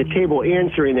side of the table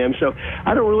answering them. So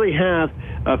I don't really have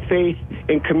faith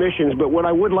in commissions, but what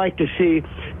I would like to see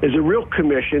is a real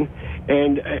commission,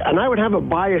 and I would have a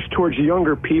bias towards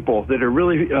younger people that are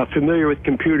really familiar with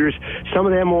computers. Some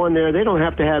of them on there, they don't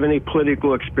have to have any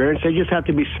political experience. They just have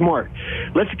to be smart.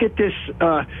 Let's get this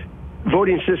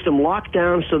voting system locked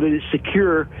down so that it's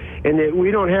secure, and that we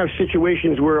don't have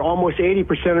situations where almost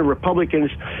 80% of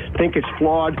Republicans think it's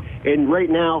flawed, and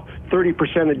right now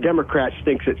 30% of Democrats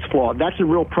thinks it's flawed. That's a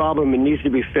real problem and needs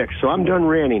to be fixed. So I'm done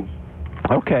ranting.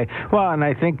 Okay. Well, and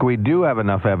I think we do have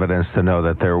enough evidence to know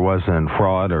that there wasn't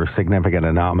fraud or significant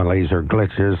anomalies or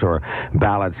glitches or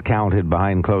ballots counted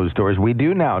behind closed doors. We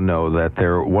do now know that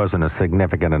there wasn't a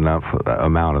significant enough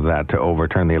amount of that to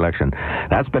overturn the election.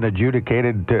 That's been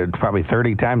adjudicated probably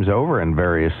 30 times over in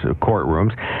various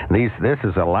courtrooms. This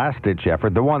is a last-ditch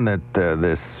effort. The one that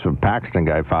this Paxton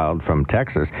guy filed from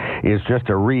Texas is just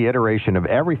a reiteration of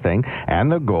everything,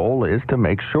 and the goal is to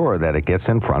make sure that it gets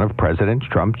in front of President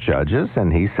Trump's judges.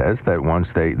 And he says that once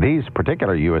these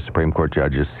particular U.S. Supreme Court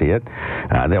judges see it,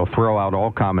 they'll throw out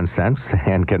all common sense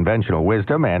and conventional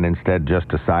wisdom and instead just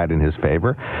decide in his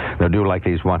favor. They'll do like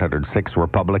these 106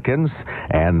 Republicans,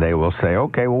 and they will say,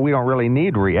 okay, well, we don't really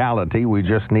need reality. We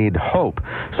just need hope.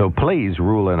 So please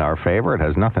rule in our favor. It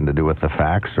has nothing to do with the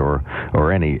facts or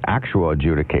any actual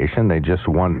adjudication. They just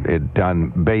want it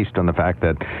done based on the fact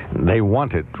that they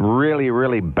want it really,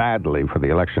 really badly for the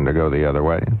election to go the other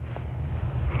way.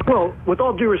 Well, with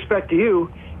all due respect to you,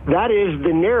 that is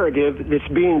the narrative that's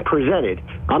being presented.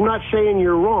 I'm not saying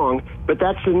you're wrong, but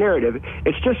that's the narrative.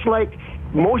 It's just like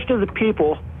most of the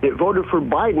people that voted for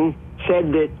Biden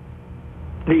said that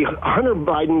the Hunter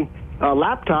Biden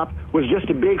laptop was just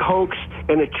a big hoax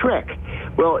and a trick.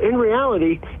 Well, in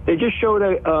reality, they just showed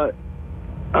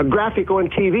a graphic on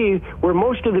TV where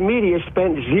most of the media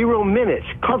spent 0 minutes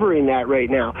covering that right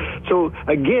now. So,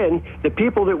 again, the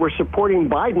people that were supporting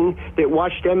Biden that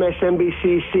watched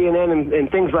MSNBC, CNN,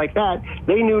 and things like that,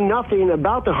 they knew nothing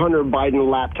about the Hunter Biden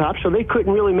laptop, so they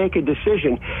couldn't really make a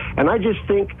decision. And I just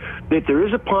think that there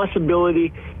is a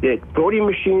possibility that voting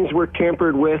machines were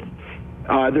tampered with.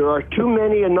 There are too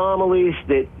many anomalies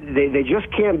that they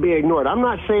just can't be ignored. I'm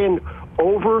not saying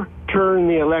overturn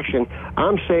the election.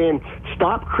 I'm saying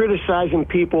stop criticizing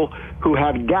people who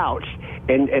have doubts,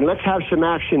 and let's have some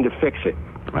action to fix it.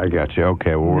 I got you.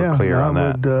 Okay, well, we're clear on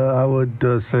that. I would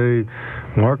say,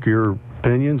 Mark, your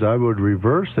opinions, I would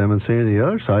reverse them and say on the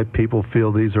other side, people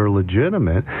feel these are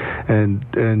legitimate,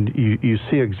 and you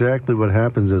see exactly what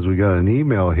happens as we got an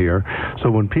email here.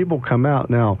 So when people come out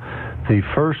now, The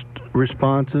first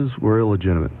responses were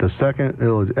illegitimate. The second,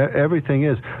 everything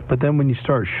is. But then when you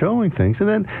start showing things, and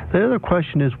then the other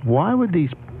question is, why would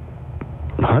these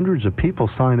hundreds of people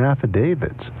sign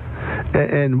affidavits?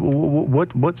 And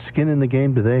what skin in the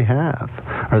game do they have?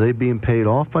 Are they being paid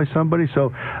off by somebody?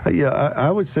 So, I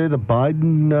would say the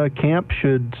Biden camp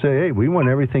should say, hey, we want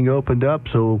everything opened up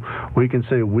so we can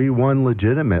say we won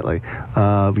legitimately.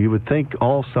 You would think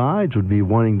all sides would be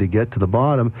wanting to get to the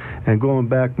bottom. And going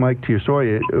back, Mike, to your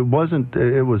story, it was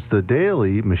the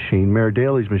Daley machine, Mayor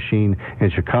Daley's machine in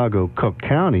Chicago, Cook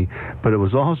County, but it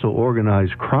was also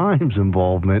organized crimes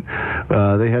involvement.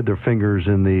 They had their fingers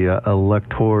in the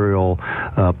electoral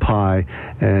pie,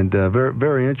 and very,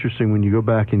 very interesting when you go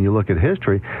back and you look at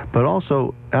history. But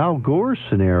also Al Gore's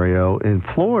scenario in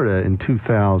Florida in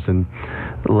 2000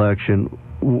 election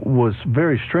was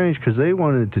very strange because they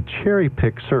wanted to cherry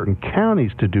pick certain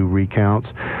counties to do recounts.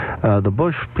 The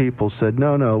Bush people said,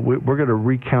 no, we're going to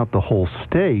recount the whole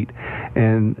state.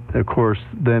 And, of course,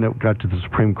 then it got to the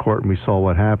Supreme Court and we saw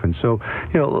what happened. So,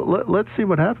 let's see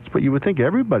what happens. But you would think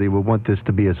everybody would want this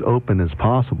to be as open as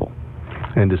possible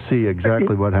and to see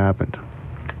exactly what happened.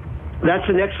 That's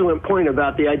an excellent point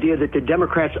about the idea that the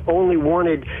Democrats only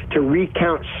wanted to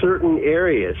recount certain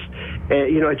areas.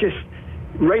 Just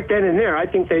right then and there, I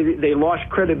think they lost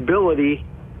credibility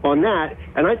on that.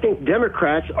 And I think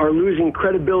Democrats are losing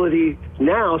credibility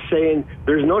now, saying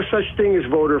there's no such thing as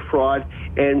voter fraud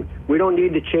and we don't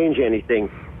need to change anything.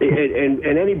 And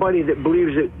anybody that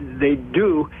believes that they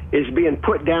do is being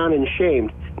put down and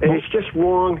shamed. And it's just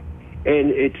wrong.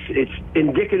 And it's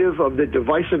indicative of the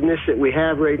divisiveness that we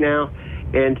have right now.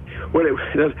 And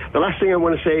the last thing I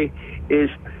want to say is,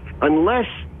 unless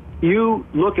you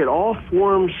look at all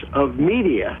forms of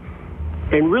media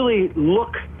and really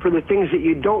look for the things that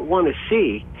you don't want to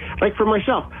see, like for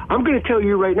myself, I'm going to tell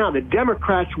you right now, the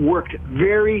Democrats worked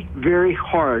very, very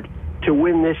hard to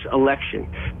win this election.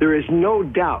 There is no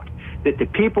doubt that the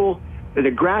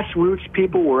grassroots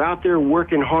people were out there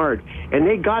working hard, and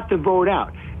they got the vote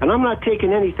out. And I'm not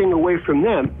taking anything away from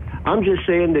them. I'm just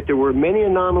saying that there were many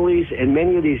anomalies in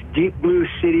many of these deep blue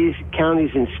cities,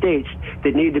 counties, and states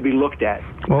that need to be looked at.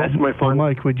 Well, that's my point.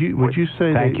 Mike, would you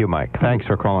say? Thank you, Mike. Thanks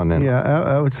for calling in. Yeah,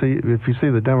 I would say if you say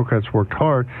the Democrats worked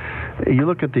hard, you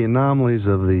look at the anomalies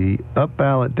of the up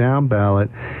ballot, down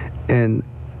ballot, and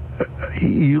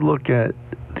you look at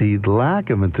the lack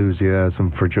of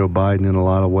enthusiasm for Joe Biden in a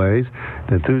lot of ways,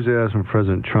 the enthusiasm for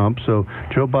President Trump. So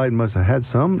Joe Biden must have had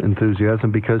some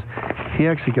enthusiasm because he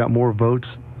actually got more votes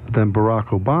than Barack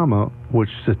Obama, which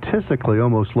statistically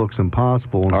almost looks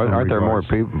impossible. Aren't there more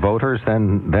voters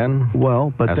than?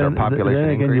 Well, but then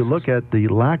again, you look at the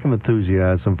lack of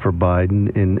enthusiasm for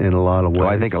Biden in a lot of ways. Well,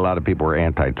 I think a lot of people were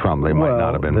anti-Trump. They might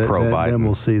not have been pro-Biden. Then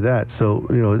we'll see that. So,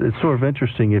 it's sort of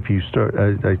interesting if you start.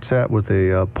 I sat with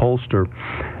a pollster,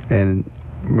 and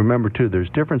remember, too, there's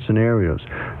different scenarios.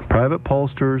 Private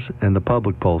pollsters and the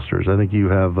public pollsters. I think you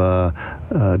have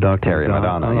Dr. Terry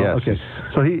Madonna, yes. Okay.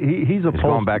 So he's a pollster.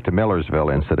 Going back to Millersville,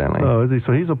 incidentally. Oh,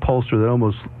 so he's a pollster that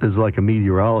almost is like a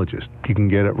meteorologist. You can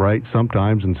get it right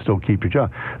sometimes and still keep your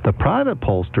job. The private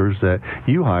pollsters that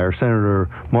you hire, Senator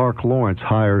Mark Lawrence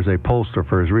hires a pollster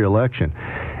for his reelection.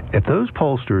 If those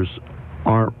pollsters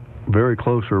aren't very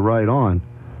close or right on,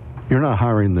 you're not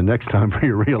hiring the next time for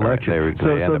your reelection. Right,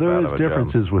 so there is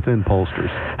differences within pollsters.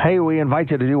 Hey, we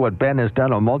invite you to do what Ben has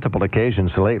done on multiple occasions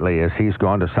lately as he's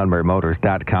gone to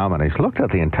sunburymotors.com and he's looked at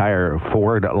the entire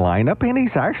Ford lineup and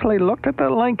he's actually looked at the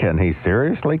Lincoln. He's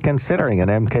seriously considering an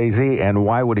MKZ. And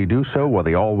why would he do so? Well,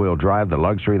 the all-wheel drive, the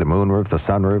luxury, the moonroof, the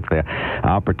sunroof, the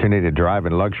opportunity to drive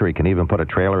in luxury. He can even put a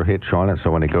trailer hitch on it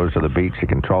so when he goes to the beach he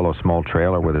can troll a small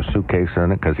trailer with a suitcase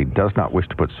in it because he does not wish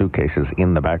to put suitcases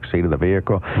in the back seat of the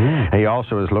vehicle. He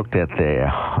also has looked at the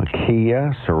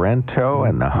Kia Sorento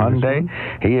and the Hyundai.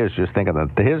 He is just thinking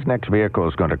that his next vehicle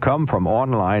is going to come from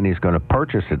online. He's going to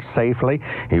purchase it safely.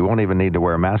 He won't even need to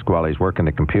wear a mask while he's working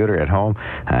the computer at home.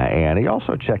 And he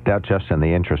also checked out, just in the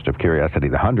interest of curiosity,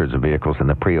 the hundreds of vehicles in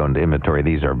the pre-owned inventory.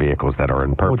 These are vehicles that are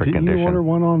in perfect condition. Did you order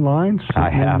one online? I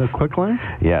have. In the Quick Lane?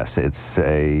 Yes,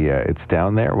 it's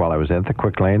down there while I was at the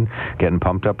Quick Lane getting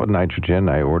pumped up with nitrogen.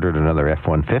 I ordered another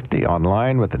F-150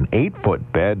 online with an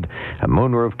 8-foot bed, a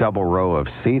moonroof, double row of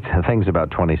seats. The thing's about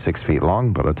 26 feet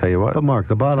long, but I'll tell you what. But Mark,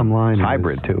 the bottom line is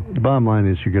hybrid too. The bottom line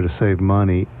is you're going to save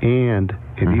money, and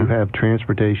if you have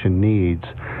transportation needs,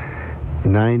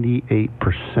 98%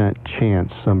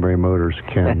 chance Sunbury Motors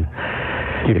can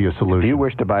give you a solution. If you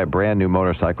wish to buy a brand new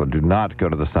motorcycle, do not go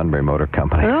to the Sunbury Motor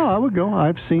Company. No, I would go.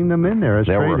 I've seen them in there as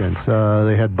trade-ins.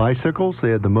 They had bicycles. They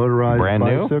had the motorized brand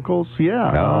bicycles. New?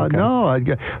 Yeah. Oh, okay. No,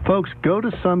 folks, go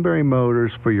to Sunbury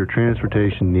Motors for your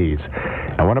transportation needs.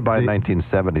 I want to buy a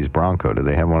 1970s Bronco. Do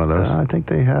they have one of those? I think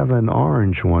they have an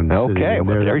orange one. Okay,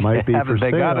 well, there that might be for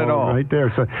they sale got it all right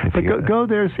there. So, but go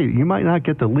there and see. You might not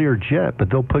get the Learjet, but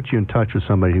they'll put you in touch with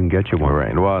somebody who can get you one.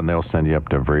 Right. Well, and they'll send you up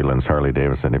to Vreeland's Harley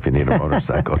Davidson if you need a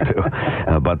motorcycle too.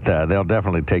 But they'll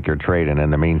definitely take your trade-in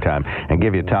the meantime and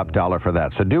give you top dollar for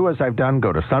that. So do as I've done.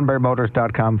 Go to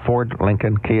sunburymotors.com. Ford,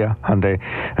 Lincoln, Kia, Hyundai.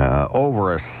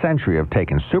 Over a century of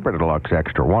taking super deluxe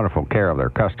extra wonderful care of their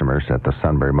customers at the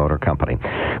Sunbury Motor Company.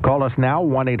 Call us now,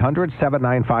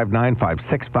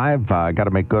 1-800-795-9565. I got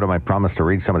to make good on my promise to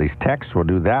read some of these texts. We'll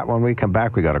do that when we come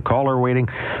back. We got a caller waiting.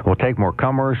 We'll take more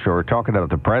comers. We're talking about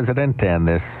the president and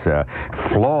this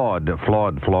flawed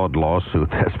lawsuit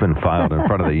that's been filed in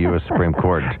front of the U.S. Supreme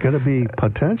Court. It's going to be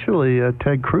potentially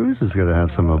Ted Cruz is going to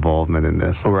have some involvement in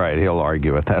this. Right, he'll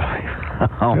argue with that.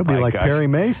 He'll be like Perry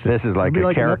Mason. This is like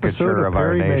a caricature of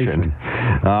our nation.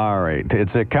 All right,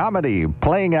 it's a comedy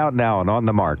playing out now and on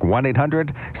the mark.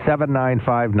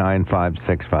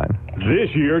 1-800-795-9565.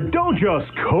 This year, don't just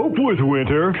cope with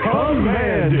winter,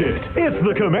 command it. It's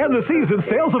the Command the Season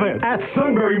sales event at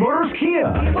Sunbury Motors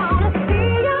Kia. We want to see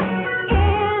you in a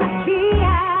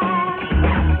Kia.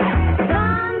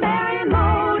 Sunbury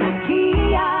Motors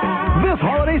Kia. This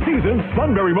holiday season,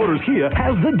 Sunbury Motors Kia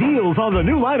has the deals on the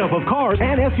new lineup of cars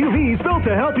and SUVs built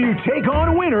to help you take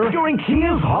on winter during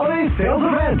Kia's holiday sales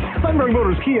event. Sunbury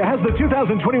Motors Kia has the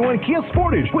 2021 Kia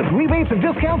Sportage with rebates and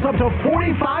discounts up to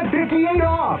 $45.58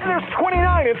 off. And there's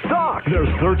 29 in stock. There's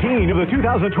 13 of the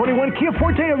 2021 Kia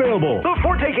Forte available. The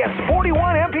Forte gets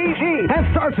 41 mpg and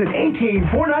starts at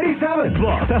 $18,497.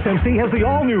 Plus, SMC has the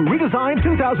all-new redesigned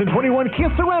 2021 Kia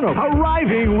Sorento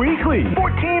arriving weekly.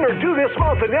 14 are due this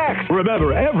month and next.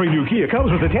 Remember, every new Kia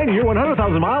comes with a 10-year,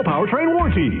 100,000-mile powertrain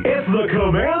warranty. It's the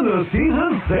Command the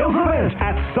Season sales event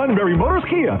at Sunbury Motors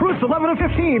Kia. Routes 11 and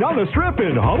 15 on the Strip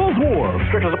in Hummel's Wharf.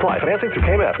 Restrictions apply. Financing through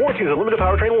KMF. Warranty is a limited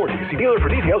powertrain warranty. See dealer for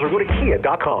details or go to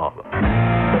kia.com.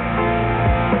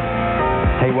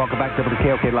 Hey, welcome back to the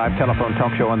KOK Live Telephone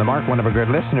Talk Show on the Mark. One of our good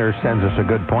listeners sends us a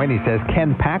good point. He says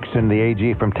Ken Paxton, the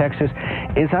AG from Texas,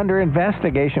 is under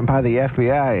investigation by the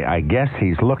FBI. I guess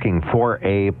he's looking for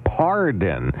a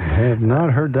pardon. I have not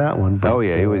heard that one. But, oh,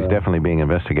 yeah, he was definitely being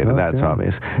investigated. Okay. That's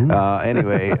obvious.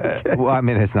 Anyway, well, I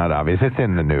mean, it's not obvious. It's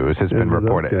in the news. It's been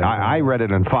reported. Okay. I read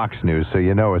it on Fox News, so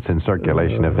you know it's in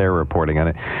circulation if they're reporting on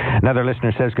it. Another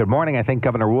listener says, good morning. I think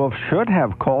Governor Wolf should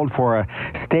have called for a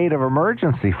state of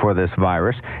emergency for this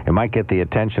virus. It might get the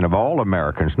attention of all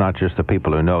Americans, not just the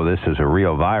people who know this is a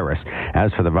real virus.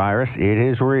 As for the virus, it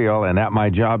is real, and at my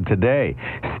job today,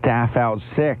 staff out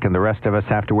sick, and the rest of us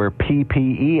have to wear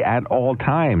PPE at all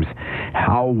times.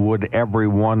 How would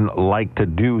everyone like to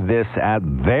do this at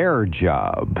their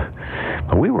job?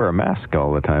 We wear a mask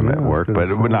all the time at work, but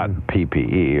not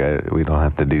PPE. We don't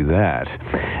have to do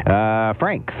that.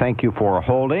 Frank, thank you for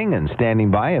holding and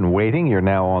standing by and waiting. You're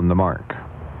now on the mark.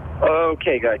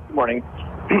 Okay, guys. Good morning.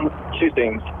 Two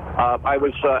things. I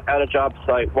was at a job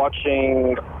site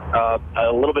watching a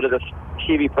little bit of this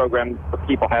TV program that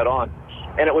people had on,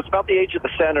 and it was about the age of the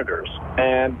senators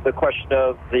and the question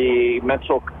of the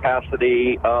mental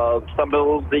capacity of some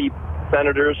of the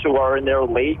senators who are in their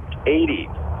late 80s.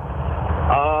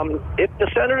 If the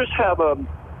senators have a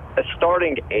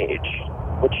starting age,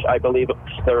 which I believe is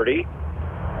 30,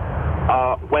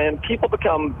 when people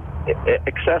become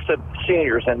excessive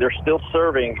seniors and they're still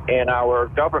serving in our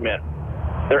government,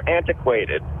 they're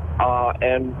antiquated.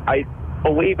 And I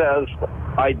believe, as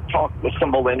I talk with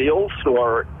some millennials who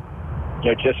are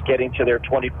just getting to their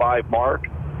 25 mark,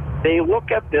 they look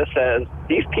at this as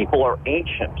these people are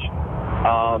ancient.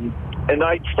 And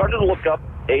I started to look up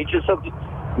ages of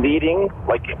leading,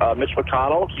 like Mitch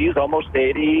McConnell. He's almost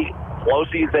 80.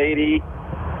 Pelosi's 80.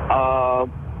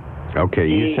 Okay,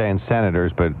 you're saying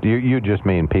senators, but you just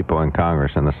mean people in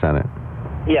Congress and the Senate.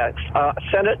 Yes,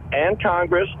 Senate and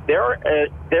Congress, they're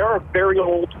very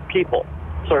old people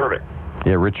serving.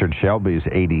 Yeah, Richard Shelby's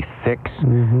 86.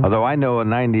 Mm-hmm. Although I know a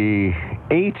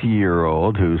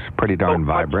 98-year-old who's pretty darn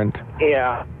vibrant.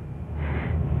 Yeah.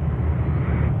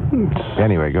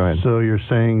 Anyway, go ahead. So you're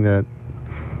saying that...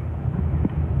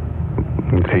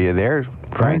 Are you there,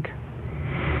 Frank?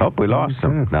 Oh, we lost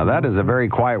him. Now, that is a very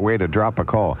quiet way to drop a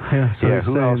call. Yeah, so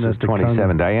who else is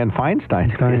 27? Dianne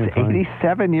Feinstein is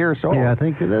 87 years old. Yeah, I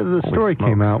think the story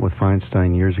came out with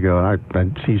Feinstein years ago.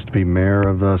 And she used to be mayor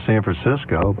of San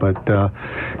Francisco. But,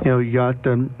 you got,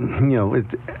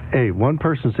 one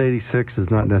person's 86 is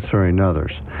not necessarily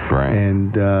another's. Right.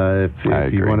 And if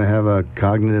you want to have a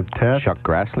cognitive test. Chuck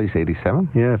Grassley's 87?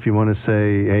 Yeah, if you want to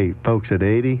say, hey, folks at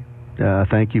 80,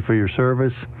 thank you for your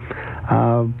service.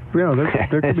 There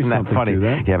could be something funny? to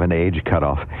that. You have an age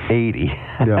cutoff, 80.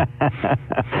 Yeah.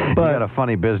 You got a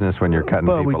funny business when you're cutting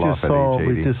people off at age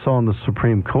 80. We just saw in the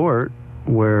Supreme Court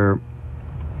where,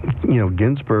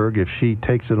 Ginsburg, if she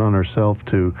takes it on herself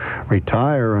to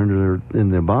retire in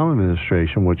the Obama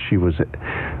administration, which she was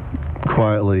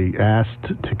quietly asked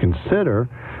to consider,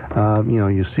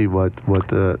 you see what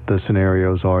the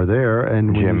scenarios are there.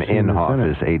 And Jim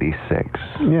Inhofe is 86.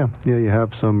 Yeah, you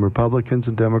have some Republicans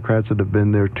and Democrats that have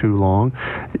been there too long.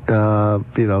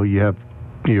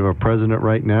 You have a president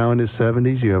right now in his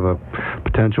 70s. You have a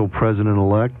potential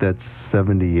president-elect that's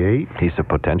 78. He's a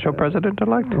potential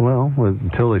president-elect? Well,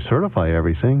 until they certify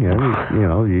everything, you have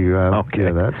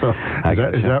that. So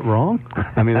is that wrong?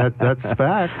 I mean, that's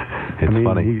fact. It's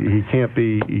funny. He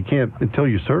can't until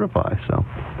you certify. So,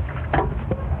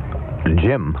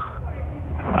 Jim.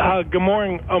 Good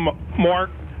morning,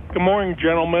 Mark. Good morning,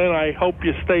 gentlemen. I hope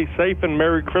you stay safe and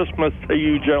Merry Christmas to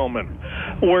you, gentlemen.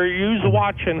 Were you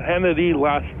watching Hannity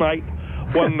last night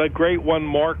when the great one,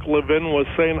 Mark Levin, was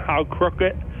saying how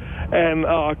crooked and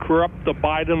corrupt the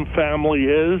Biden family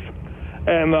is?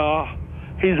 And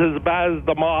he's as bad as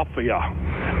the mafia.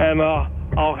 And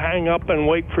I'll hang up and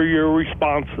wait for your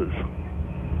responses.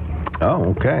 Oh,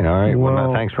 okay. All right.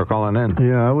 Well, thanks for calling in.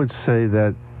 Yeah, I would say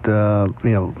that,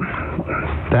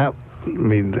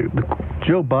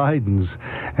 Joe Biden's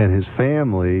and his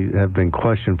family have been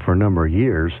questioned for a number of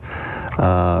years,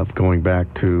 going back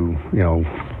to,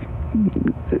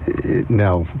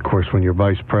 now, of course, when you're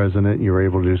vice president, you're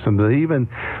able to do something. Even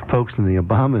folks in the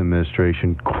Obama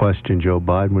administration questioned Joe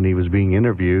Biden when he was being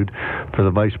interviewed for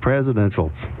the vice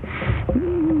presidential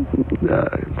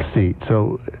seat.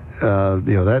 So,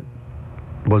 that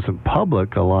wasn't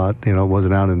public a lot,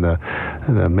 wasn't out in the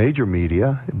major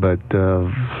media. But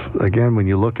again, when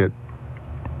you look at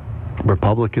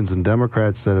Republicans and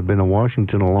Democrats that have been in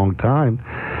Washington a long time,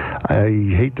 I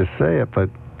hate to say it, but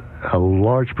a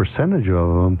large percentage of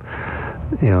them,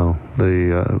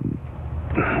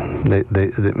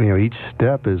 each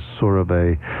step is sort of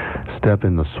a step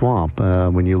in the swamp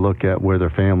when you look at where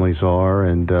their families are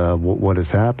and what has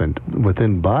happened.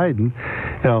 Within Biden,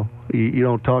 you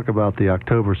don't talk about the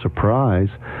October surprise.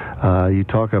 You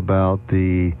talk about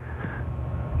the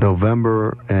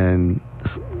November and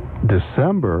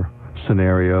December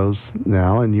scenarios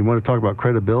now, and you want to talk about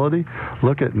credibility?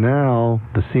 Look at now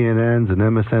the CNNs and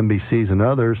MSNBCs and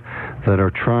others that are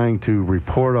trying to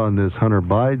report on this Hunter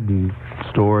Biden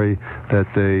story that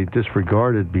they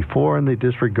disregarded before, and they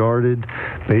disregarded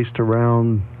based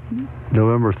around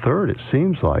November 3rd, it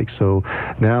seems like. So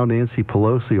now Nancy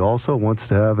Pelosi also wants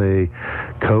to have a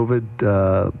COVID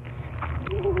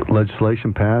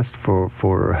legislation passed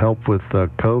for help with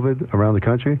COVID around the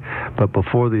country. But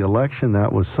before the election,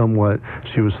 that was somewhat,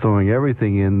 she was throwing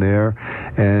everything in there,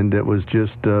 and it was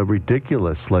just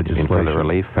ridiculous legislation. For the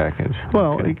relief package.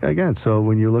 Well, again, so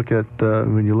when you look at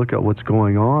what's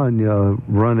going on,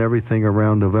 run everything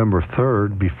around November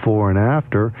 3rd, before and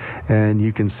after, and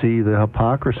you can see the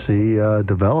hypocrisy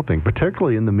developing,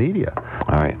 particularly in the media.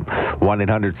 All right.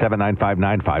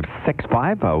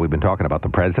 1-800-795-9565. We've been talking about the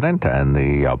president and the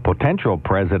potential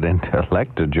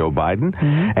president-elect Joe Biden.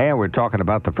 Mm-hmm. And we're talking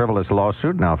about the frivolous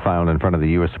lawsuit now filed in front of the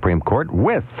U.S. Supreme Court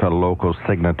with local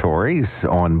signatories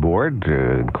on board,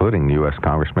 including U.S.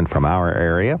 congressmen from our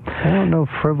area. I don't know if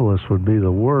frivolous would be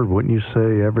the word. Wouldn't you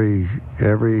say every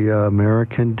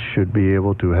American should be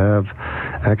able to have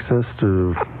access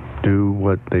to do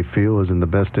what they feel is in the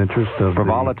best interest of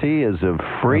frivolity is a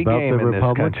free game in this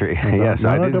country. Yes,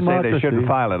 I didn't say they shouldn't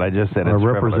file it. I just said it's a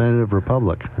representative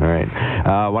republic. All right.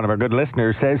 One of our good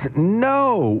listeners says,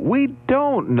 no, we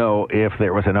don't know if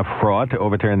there was enough fraud to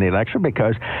overturn the election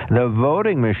because the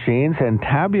voting machines and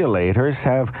tabulators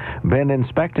have been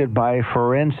inspected by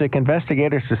forensic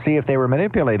investigators to see if they were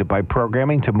manipulated by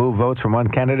programming to move votes from one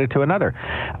candidate to another.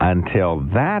 Until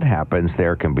that happens,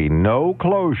 there can be no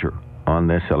closure on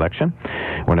this election.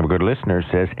 One of our good listeners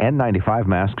says N95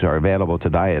 masks are available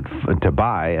to buy at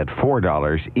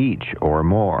 $4 each or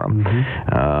more.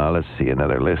 Mm-hmm. Let's see,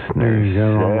 another listener you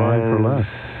got it online for less.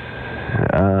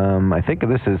 I think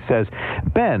this says,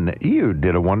 Ben, you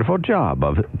did a wonderful job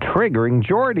of triggering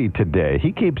Jordy today.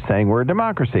 He keeps saying we're a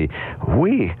democracy.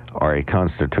 We are a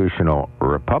constitutional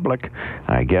republic.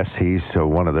 I guess he's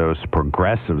one of those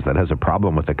progressives that has a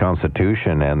problem with the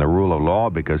Constitution and the rule of law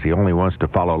because he only wants to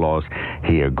follow laws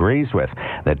he agrees with.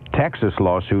 The Texas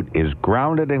lawsuit is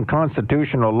grounded in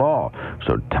constitutional law,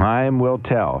 so time will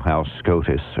tell how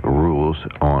SCOTUS rules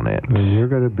on it. And you're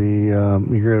going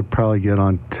to probably get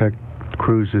on Ted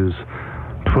Cruz's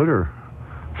Twitter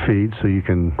feed so you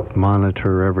can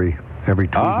monitor every tweet.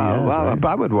 Oh, well, right?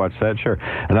 I would watch that, sure.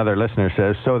 Another listener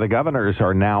says, so the governors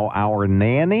are now our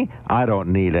nanny? I don't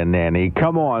need a nanny.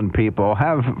 Come on, people.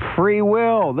 Have free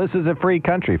will. This is a free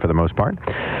country for the most part.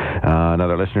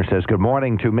 Another listener says, good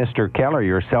morning to Mr. Keller,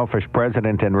 your selfish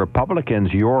president and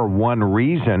Republicans. You're one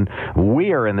reason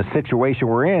we are in the situation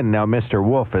we're in. Now, Mr.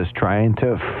 Wolf is trying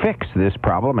to fix this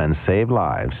problem and save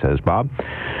lives, says Bob.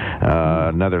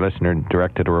 Another listener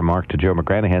directed a remark to Joe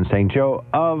McGranahan saying, Joe,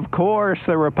 of course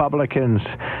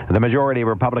the majority of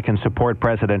Republicans support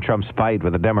President Trump's fight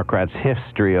with the Democrats'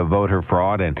 history of voter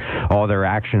fraud and all their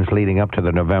actions leading up to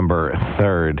the November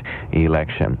 3rd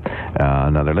election.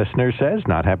 Another listener says,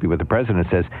 not happy with the president,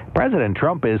 says, President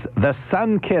Trump is the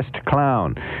sun-kissed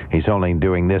clown. He's only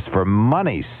doing this for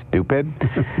money, stupid.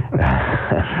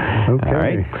 Okay. All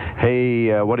right.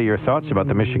 Hey, what are your thoughts about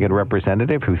the Michigan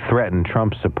representative who threatened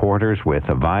Trump supporters with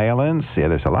violence? Yeah,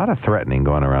 there's a lot of threatening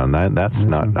going around. That's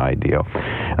not ideal.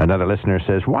 Another listener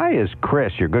says, why is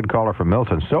Chris, your good caller from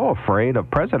Milton, so afraid of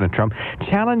President Trump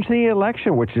challenge the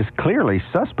election, which is clearly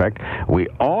suspect? We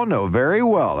all know very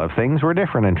well if things were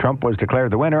different and Trump was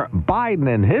declared the winner, Biden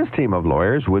and his team of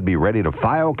lawyers would be ready to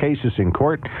file cases in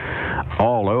court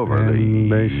all over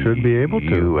they should be able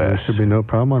to. U.S. There should be no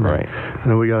problem on that. Right. I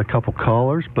know we got a couple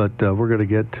callers, but we're going to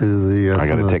get to the I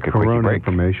got to take a corona break.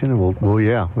 information. And we'll,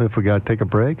 yeah, if we got to take a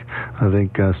break, I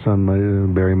think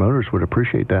Sunbury Motors would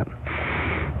appreciate that.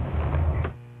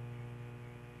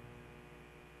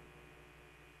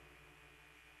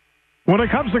 When it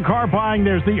comes to car buying,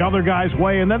 there's the other guy's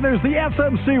way, and then there's the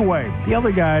SMC way. The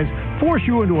other guys force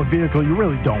you into a vehicle you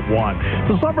really don't want.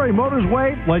 The Sunbury Motors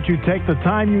way lets you take the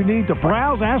time you need to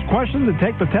browse, ask questions, and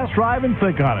take the test drive and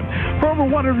think on it. For over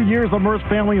 100 years, the Merce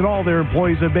family and all their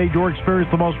employees have made your experience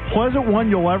the most pleasant one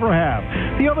you'll ever have.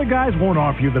 The other guys won't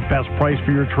offer you the best price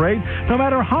for your trade, no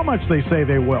matter how much they say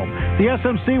they will. The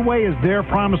SMC way is their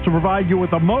promise to provide you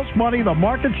with the most money the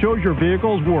market shows your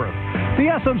vehicle is worth. The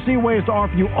SMC way is to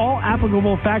offer you all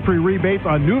applicable factory rebates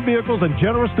on new vehicles and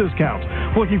generous discounts.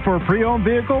 Looking for a pre-owned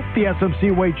vehicle? The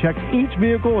SMC way checks each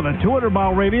vehicle with a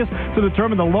 200-mile radius to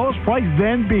determine the lowest price,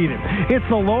 then beat it. It's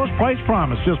the lowest price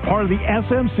promise, just part of the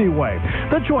SMC way.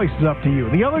 The choice is up to you,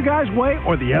 the other guy's way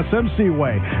or the SMC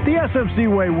way. The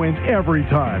SMC way wins every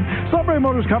time. Sunbury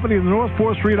Motors Company in the North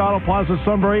 4th Street Auto Plaza,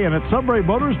 Sunbury, and at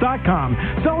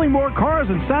sunburymotors.com. Selling more cars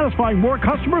and satisfying more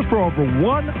customers for over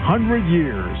 100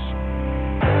 years.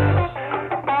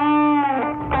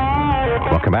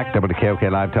 Welcome back, WKOK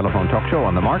Live Telephone Talk Show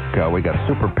on the Mark. We got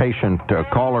super patient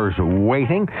callers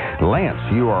waiting.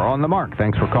 Lance, you are on the Mark.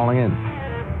 Thanks for calling in.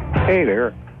 Hey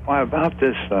there. Well, about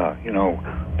this,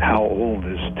 how old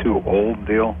is too old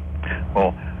deal?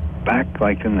 Well, back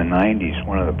like in the 90s,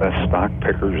 one of the best stock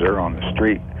pickers there on the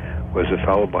street was a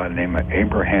fellow by the name of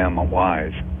Abraham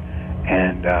Wise.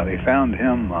 And they found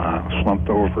him slumped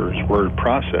over his word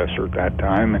processor at that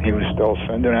time, and he was still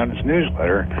sending out his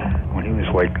newsletter when he was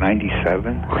like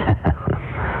 97.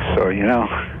 So,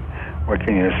 what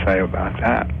can you say about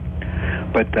that?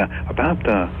 But about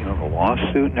the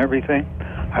lawsuit and everything,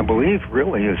 I believe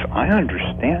really, as I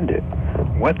understand it,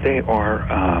 what they are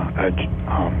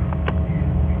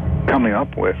coming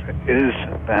up with is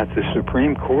that the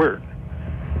Supreme Court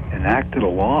enacted a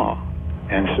law.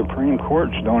 And Supreme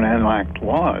Courts don't enact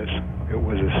laws. It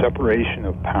was a separation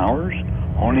of powers.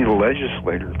 Only the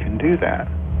legislature can do that.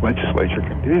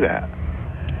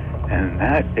 And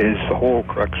that is the whole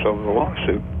crux of the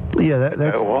lawsuit. Yeah,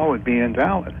 that law would be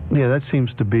invalid. Yeah, that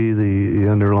seems to be the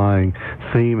underlying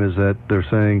theme, is that they're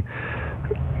saying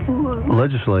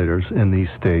legislators in these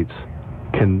states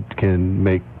can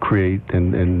create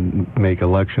and make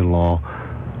election law.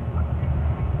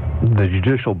 The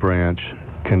judicial branch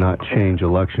cannot change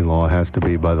election law. It has to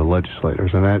be by the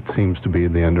legislators, and that seems to be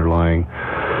the underlying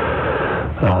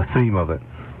theme of it.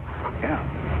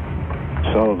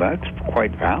 Yeah. So that's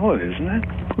quite valid, isn't it?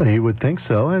 You would think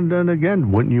so. And then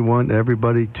again, wouldn't you want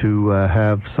everybody to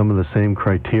have some of the same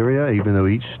criteria, even though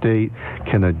each state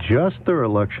can adjust their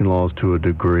election laws to a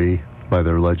degree by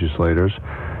their legislators,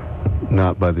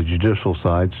 not by the judicial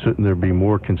side? Shouldn't there be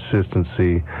more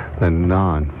consistency than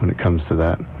none when it comes to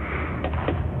that?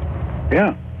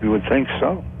 Yeah, you would think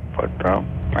so. But,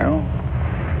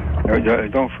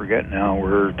 don't forget now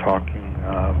we're talking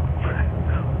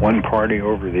one party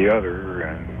over the other,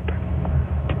 and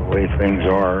the way things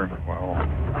are, well,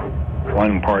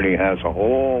 one party has a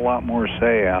whole lot more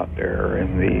say out there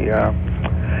in the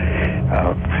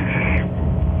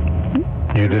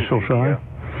judicial side.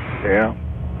 Yeah,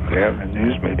 the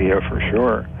news media for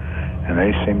sure, and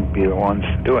they seem to be the ones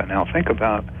to do it. Now think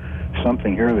about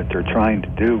something here that they're trying to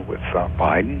do with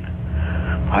Biden.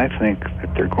 I think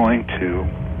that they're going to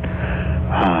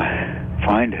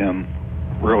find him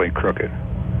really crooked,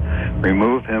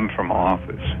 remove him from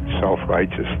office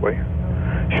self-righteously,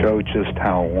 show just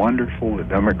how wonderful the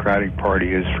Democratic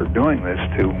Party is for doing this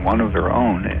to one of their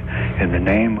own in the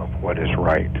name of what is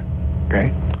right.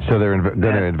 Okay? So they're going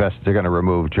to invest. They're going to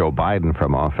remove Joe Biden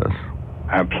from office.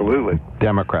 Absolutely.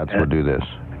 Democrats will do this.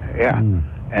 Yeah.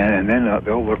 And then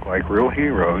they'll look like real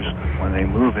heroes when they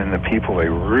move in the people they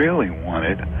really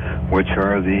wanted, which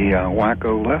are the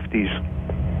wacko lefties.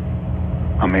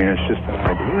 I mean, it's just an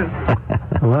idea.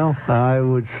 Well, I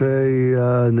would say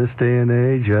in this day and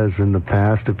age, as in the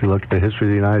past, if you look at the history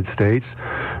of the United States,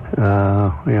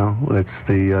 it's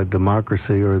the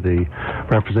democracy or the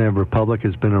representative republic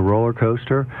has been a roller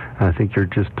coaster. And I think you're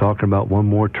just talking about one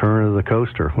more turn of the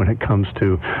coaster when it comes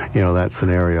to, that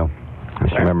scenario.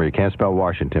 Just remember, you can't spell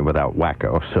Washington without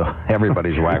wacko, so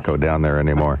everybody's wacko down there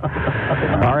anymore.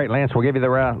 All right, Lance, we'll give you the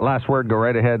last word. Go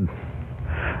right ahead.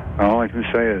 All I can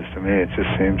say is, to me, it just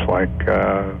seems like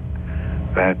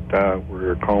that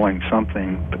we're calling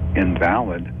something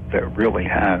invalid that really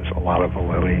has a lot of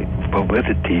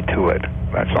validity to it.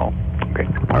 That's all. Okay.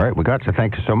 All right, we got you.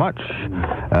 Thank you so much.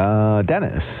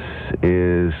 Dennis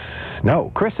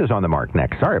Chris is on the mark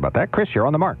next. Sorry about that. Chris, you're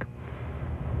on the mark.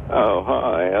 Oh,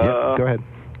 hi. Go ahead.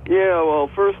 Yeah, well,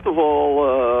 first of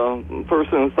all,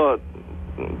 person who thought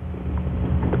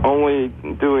only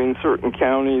doing certain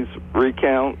counties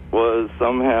recount was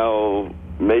somehow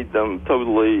made them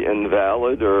totally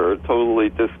invalid or totally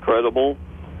discreditable.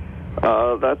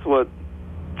 That's what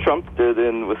Trump did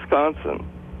in Wisconsin.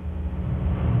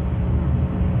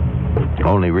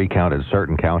 Only recounted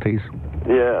certain counties?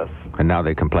 Yes. And now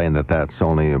they complain that that's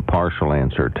only a partial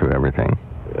answer to everything.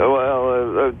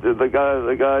 Well, the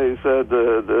guy who said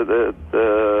that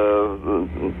the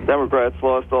Democrats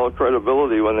lost all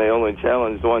credibility when they only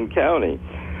challenged one county,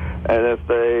 and if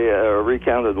they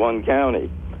recounted one county,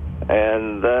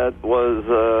 and that was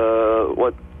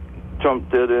what Trump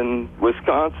did in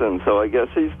Wisconsin. So I guess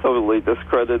he's totally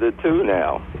discredited too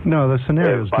now. No, the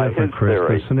scenario is different, Chris.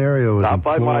 Theory. The scenario is not in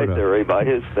by Florida. my theory, by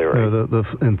his theory.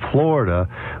 In Florida,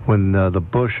 when the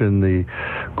Bush and the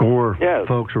Gore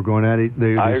folks were going at it,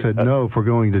 they said, no, if we're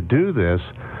going to do this,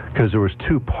 because there was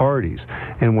two parties.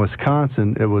 In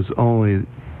Wisconsin, it was only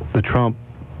the Trump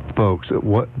folks.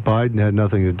 Biden had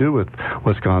nothing to do with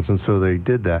Wisconsin, so they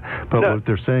did that. But what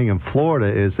they're saying in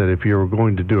Florida is that if you're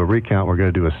going to do a recount, we're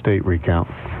going to do a state recount.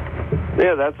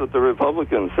 Yeah, that's what the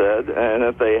Republicans said, and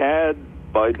if they had,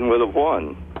 Biden would have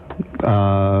won.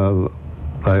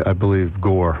 I believe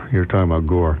Gore. You're talking about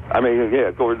Gore. I mean,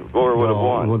 yeah, Gore would have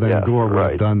won. Well, then Gore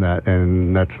would have done that,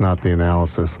 and that's not the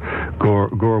analysis. Gore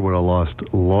would have lost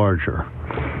larger.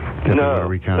 No.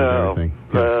 Everything.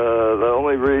 The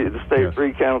only state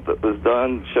recount that was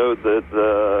done showed that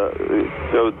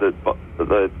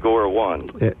Gore won.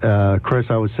 Chris,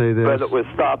 I would say this. But it was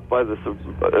stopped by the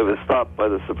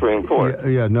Supreme Court.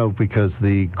 Because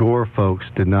the Gore folks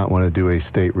did not want to do a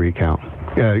state recount.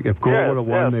 If Gore would have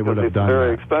won, they would have done it. It's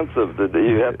very that. expensive.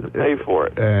 You have to pay for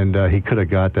it. And he could have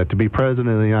got that. To be president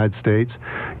of the United States,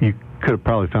 you could have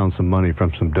probably found some money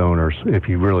from some donors if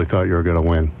you really thought you were going to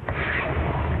win.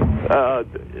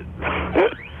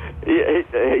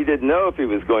 He didn't know if he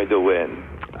was going to win.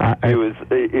 He was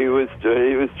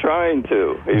trying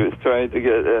to. He was trying to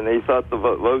get, and he thought the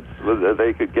votes that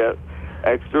they could get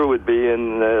extra would be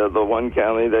in the one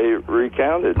county they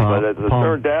recounted. But as it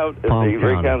turned out, if he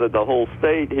recounted the whole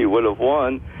state, he would have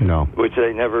won. No, which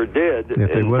they never did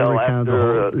until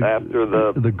after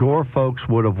the Gore folks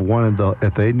would have wanted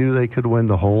if they knew they could win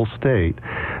the whole state.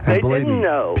 And they didn't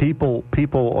know. People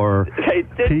know.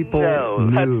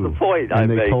 Knew, that's the point. And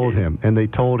they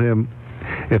told him,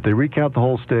 if they recount the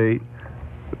whole state,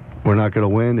 we're not going to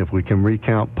win. If we can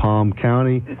recount Palm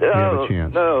County, we have a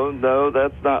chance. No,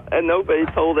 that's not. And nobody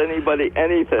told anybody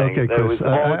anything. Okay, Chris. Was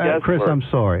all Chris, I'm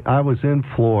sorry. I was in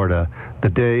Florida the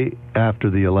day after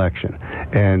the election,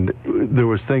 and there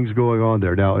was things going on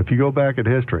there. Now, if you go back in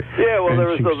history, yeah, well, there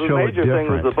was the major thing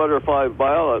was the butterfly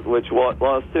ballot, which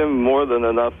lost him more than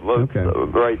enough votes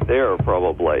right there,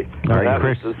 probably. All right, that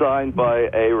Chris. was designed by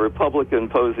a Republican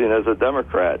posing as a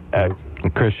Democrat.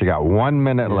 Chris, you got 1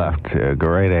 minute left. Go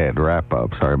right ahead. Wrap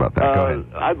up. Sorry about that. Go ahead.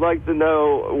 I'd like to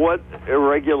know what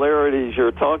irregularities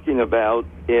you're talking about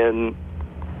in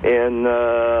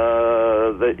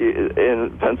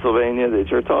Pennsylvania that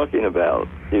you're talking about.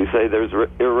 You say there's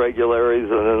irregularities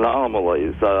and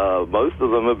anomalies. Most of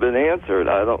them have been answered.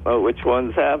 I don't know which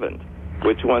ones haven't.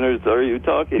 Which ones are you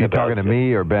talking about? You talking to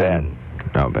me or Ben?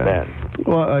 No, Ben.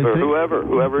 Well, or whoever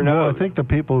knows. Well, I think the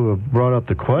people who have brought up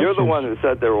the question. You're the one who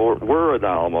said there were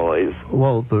anomalies.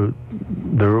 Well,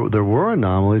 there were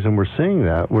anomalies, and we're seeing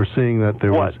that. We're seeing that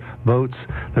there was votes.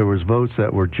 There was votes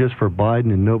that were just for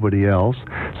Biden and nobody else.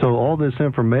 So all this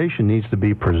information needs to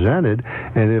be presented.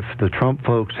 And if the Trump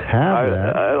folks have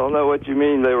that, I don't know what you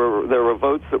mean. There were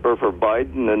votes that were for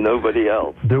Biden and nobody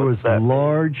else. There was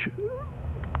large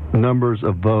numbers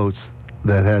of votes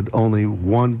that had only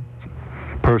one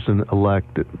person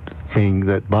elected, saying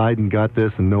that Biden got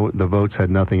this and the votes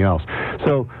had nothing else.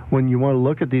 So when you want to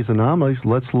look at these anomalies,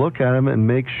 let's look at them and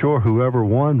make sure whoever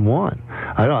won.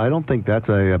 I don't think that's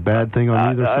a bad thing on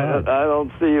either side. I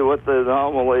don't see what the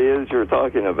anomaly is you're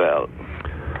talking about.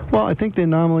 Well, I think the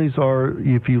anomalies are,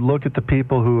 if you look at the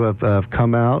people who have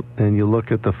come out and you look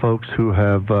at the folks who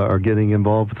are getting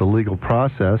involved with the legal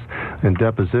process and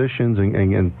depositions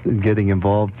and getting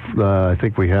involved, I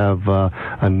think we have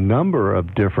a number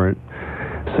of different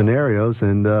scenarios,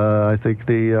 and I think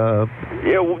the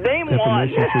name one.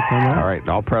 Should come out. All right,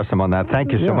 I'll press them on that.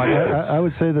 Thank you so much. I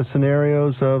would say the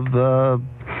scenarios of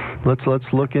let's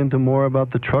look into more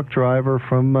about the truck driver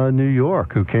from New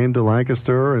York who came to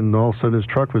Lancaster and all of a sudden his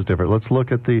truck was different. Let's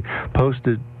look at the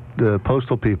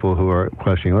postal people who are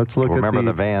questioning. Let's look Remember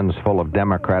the vans full of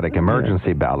Democratic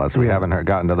emergency ballots. We haven't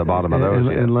gotten to the bottom of those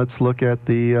yet. And let's look at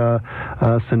the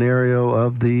scenario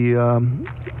of the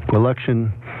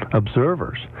election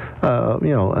observers.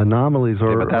 Anomalies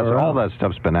are... but all that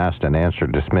stuff's been asked and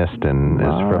answered, dismissed, and is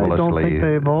frivolously I don't think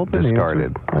they've all been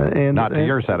discarded. Not to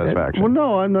your satisfaction. Well,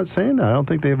 no, I'm not saying that. I don't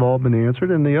think they've all been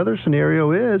answered. And the other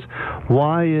scenario is,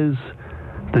 why is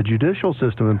the judicial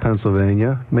system in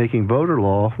Pennsylvania making voter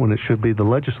law when it should be the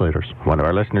legislators? One of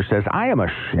our listeners says, I am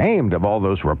ashamed of all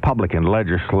those Republican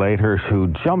legislators who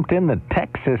jumped in the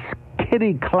Texas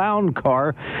kitty clown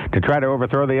car to try to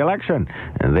overthrow the election.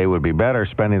 And they would be better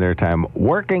spending their time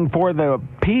working for the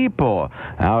people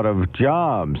out of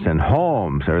jobs and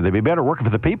homes, or they'd be better working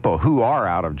for the people who are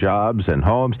out of jobs and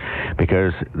homes,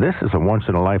 because this is a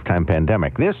once-in-a-lifetime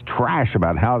pandemic. This trash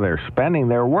about how they're spending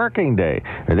their working day,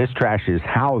 or this trash is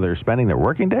how they're spending their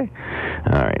working day?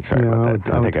 All right, sorry about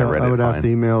that. I think I read it. I would have to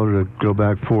email her to go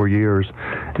back 4 years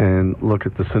and look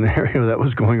at the scenario that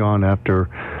was going on after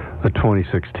the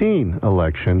 2016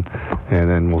 election, and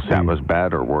then we'll see. That was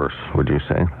bad or worse, would you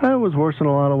say? It was worse in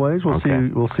a lot of ways. We'll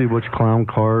see which clown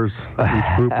cars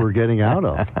each group we're getting out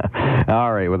of.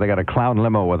 All right, well, they got a clown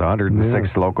limo with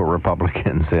 106 local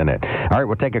Republicans in it. All right,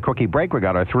 we'll take a quickie break. We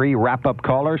got our 3 wrap-up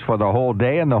callers for the whole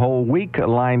day and the whole week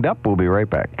lined up. We'll be right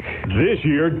back. This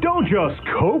year, don't just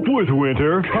cope with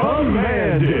winter,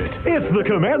 command it. It's the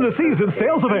Command the Season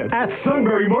sales event at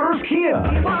Sunbury Motors Kia.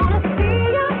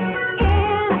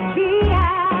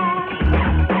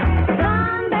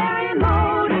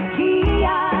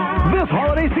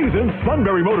 Holiday season,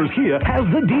 Sunbury Motors Kia has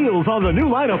the deals on the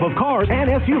new lineup of cars and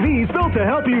SUVs built to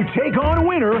help you take on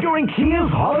winter during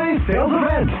Kia's holiday sales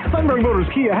event. Sunbury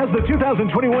Motors Kia has the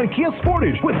 2021 Kia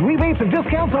Sportage with rebates and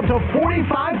discounts up to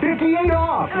 $45.58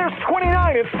 off. There's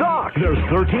 29 in stock. There's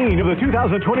 13 of the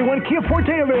 2021 Kia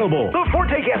Forte available. The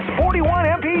Forte gets 41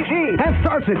 mpg and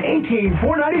starts at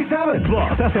 $18,497.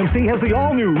 Plus, SMC has the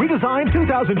all-new redesigned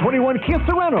 2021 Kia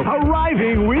Sorento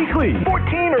arriving weekly.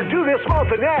 14 are due this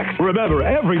month and next. Remember,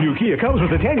 every new Kia comes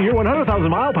with a 10-year,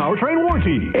 100,000-mile powertrain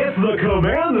warranty. It's the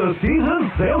Command the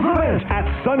Season sales event at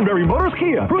Sunbury Motors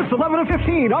Kia, routes 11 and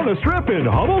 15 on the Strip in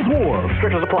Hummel's Wharf.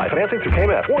 Restrictions apply. Financing through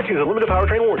KMF. Warranty is a limited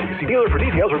powertrain warranty. See dealer for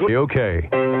details. Okay.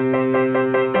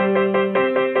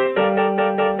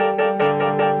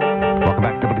 Welcome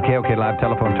back to the KOK Live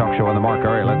Telephone Talk Show on the Mark.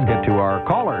 All right, let's get to our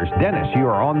callers. Dennis, you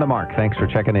are on the Mark. Thanks for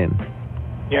checking in.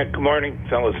 Yeah, good morning,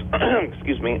 fellas.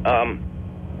 Excuse me.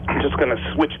 I'm just going to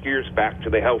switch gears back to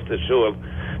the health issue of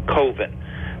COVID.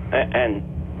 And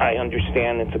I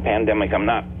understand it's a pandemic. I'm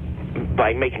not,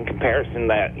 by making comparison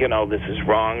that, this is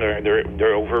wrong or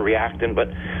they're overreacting. But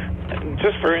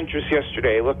just for interest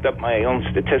yesterday, I looked up my own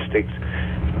statistics.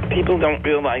 People don't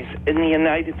realize in the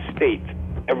United States,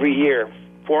 every year,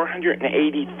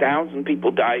 480,000 people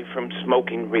die from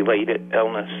smoking-related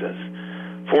illnesses.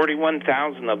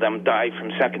 41,000 of them die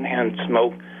from secondhand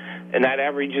smoke, and that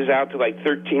averages out to like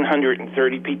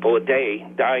 1,330 people a day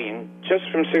dying just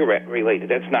from cigarette-related.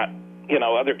 That's not,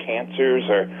 other cancers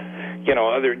or,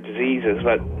 other diseases.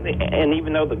 And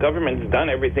even though the government's done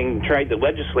everything, tried to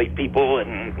legislate people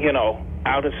and,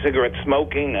 out of cigarette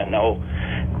smoking and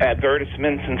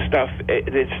advertisements and stuff,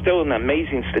 it's still an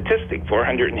amazing statistic,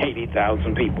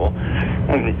 480,000 people.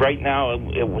 And right now,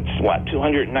 it's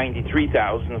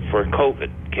 293,000 for COVID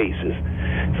cases.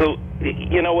 So,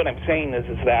 what I'm saying is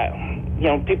that,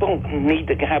 people need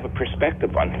to have a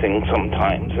perspective on things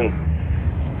sometimes. And,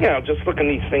 just looking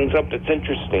these things up, it's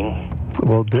interesting.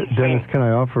 Well, Dennis, can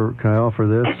I offer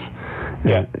this?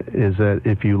 Yeah. Is that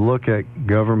if you look at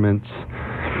governments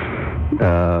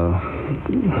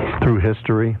through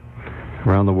history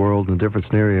around the world in different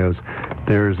scenarios,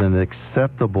 there's an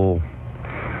acceptable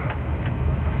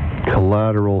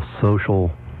collateral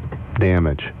social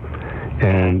damage.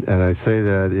 And I say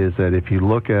that is that if you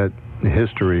look at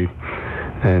history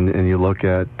and you look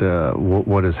at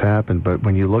what has happened, but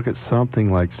when you look at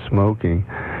something like smoking,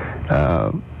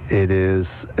 it is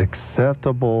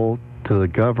acceptable to the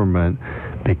government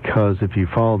because if you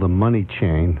follow the money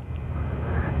chain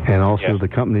and also the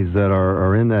companies that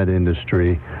are in that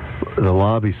industry, the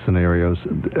lobby scenarios,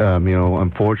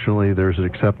 unfortunately there's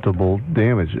acceptable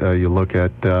damage. You look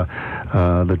at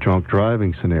the drunk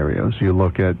driving scenarios. You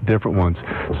look at different ones.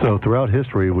 So throughout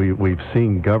history, we've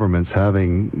seen governments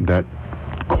having that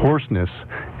coarseness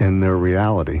in their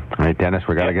reality. All right, Dennis,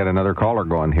 we got to get another caller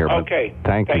going here. Okay.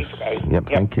 Thanks, guys. Yep,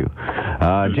 thank you.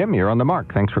 Jim, you're on the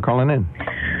mark. Thanks for calling in.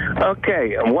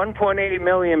 Okay, 1.8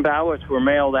 million ballots were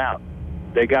mailed out.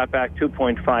 They got back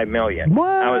 2.5 million. What?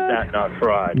 How is that not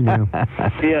fraud? Yeah.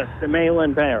 Yes, the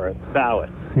mail-in ballot.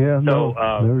 Yeah, So,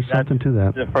 there's something to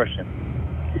that. The first thing.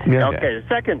 Yeah. Okay, the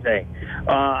second thing.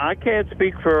 I can't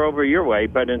speak for over your way,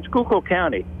 but in Schuylkill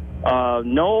County,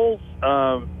 Knowles,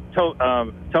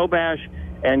 Tobash,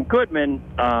 and Goodman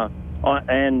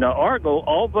and Argyle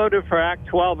all voted for Act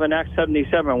 12 and Act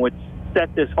 77, which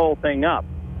set this whole thing up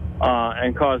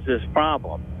and caused this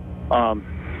problem.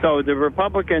 So the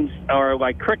Republicans are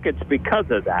like crickets because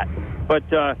of that. But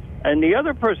and the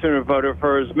other person who voted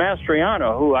for is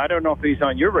Mastriano, who I don't know if he's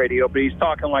on your radio, but he's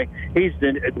talking like he's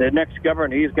the next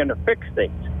governor. He's going to fix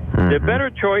things. Mm-hmm. The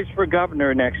better choice for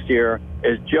governor next year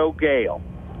is Joe Gale,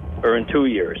 or in 2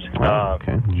 years.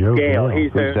 Okay. Joe Gale.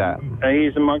 Who's that?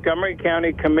 He's a Montgomery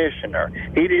County commissioner.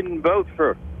 He didn't vote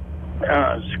for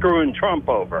screwing Trump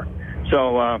over.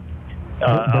 So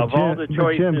of all the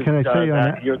choices Jim, can I say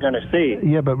that you're going to see.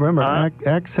 Yeah, but remember,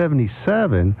 Act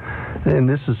 77, and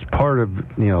this is part of,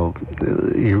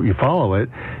 you follow it,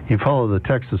 you follow the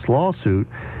Texas lawsuit,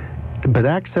 but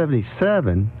Act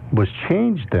 77 was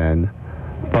changed then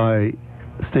by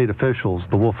state officials,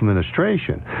 the Wolf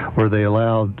administration, where they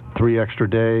allowed 3 extra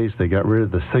days, they got rid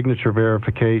of the signature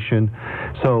verification.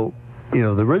 So, the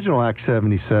original Act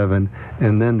 77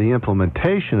 and then the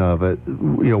implementation of it,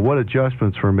 what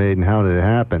adjustments were made and how did it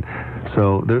happen.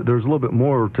 So there's a little bit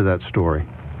more to that story.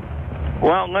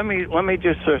 Well, let me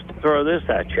just throw this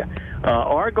at you.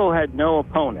 Argyle had no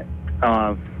opponent.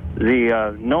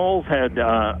 The Knowles had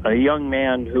a young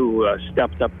man who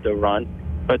stepped up to run,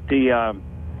 but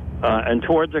and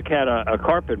Twardzik had a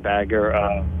carpetbagger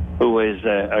who is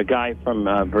a guy from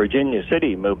Virginia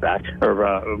City, moved back,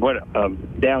 or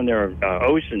down there,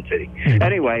 Ocean City. Mm-hmm.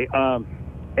 Anyway,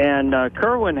 and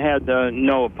Kerwin had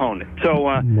no opponent. So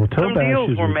some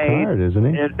deals were made. Retired, isn't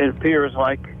he? It appears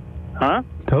like, huh?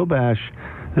 Tobash,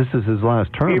 this is his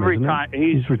last term.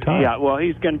 He's retired. Yeah, well,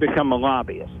 he's going to become a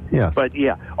lobbyist. Yeah. But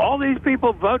yeah, all these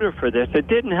people voted for this. It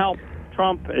didn't help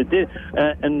Trump. It did,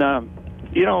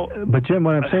 But Jim,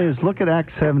 what I'm saying is look at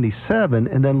Act 77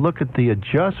 and then look at the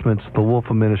adjustments the Wolf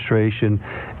administration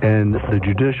and the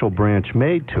judicial branch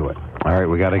made to it. All right,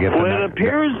 we got to get. Well, it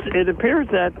appears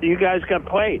that you guys got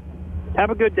played. Have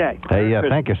a good day. Hey,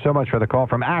 thank you so much for the call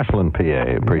from Ashland,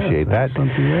 PA. Appreciate that.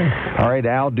 Ashland, PA. All right,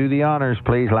 Al, do the honors,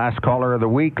 please. Last caller of the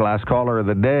week, last caller of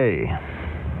the day.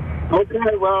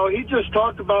 Okay, well, he just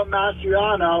talked about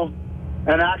Mastriano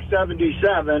and Act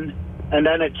 77 and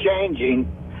then it changing.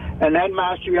 And then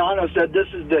Mastriano said this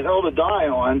is the hill to die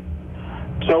on.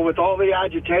 So with all the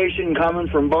agitation coming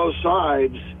from both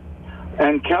sides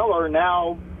and Keller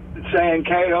now saying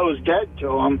KO's dead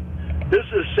to him, this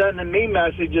is sending me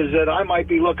messages that I might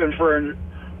be looking for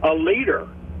a leader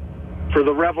for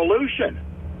the revolution.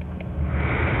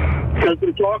 Because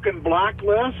they're talking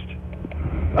blacklist.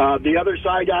 The other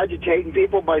side agitating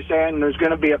people by saying there's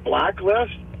going to be a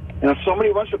blacklist. And if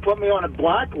somebody wants to put me on a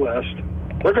blacklist,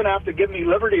 they're going to have to give me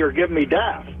liberty or give me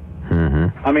death.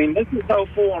 Mm-hmm. I mean, this is no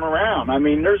fooling around. I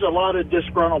mean, there's a lot of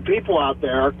disgruntled people out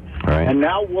there, right. And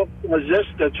now what was this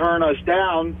to turn us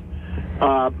down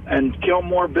and kill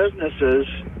more businesses?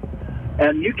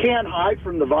 And you can't hide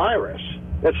from the virus.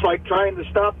 It's like trying to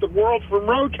stop the world from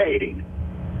rotating.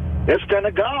 It's going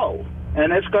to go,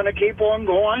 and it's going to keep on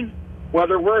going,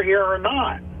 whether we're here or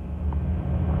not.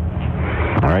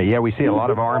 All right, yeah, we see a lot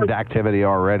of armed activity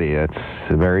already. It's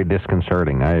very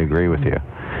disconcerting. I agree with you.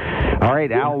 All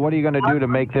right, Al, what are you going to do to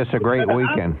make this a great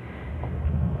weekend?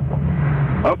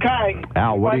 Okay.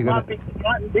 Al, what are you going to...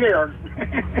 hunting deer.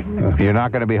 You're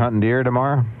not going to be hunting deer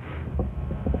tomorrow?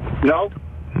 No.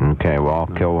 Okay, well,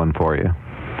 I'll kill one for you.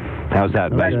 How's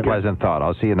that? Nice, pleasant thought.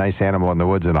 I'll see a nice animal in the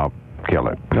woods, and I'll kill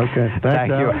it. Okay.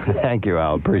 Thank you. Thank you,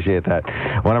 Al. Appreciate that.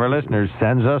 One of our listeners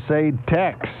sends us a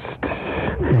text.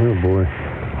 Oh, boy.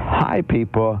 Hi,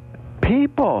 people.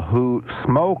 People who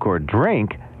smoke or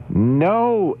drink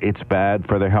know it's bad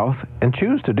for their health and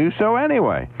choose to do so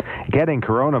anyway. Getting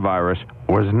coronavirus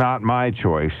was not my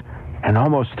choice, and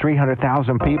almost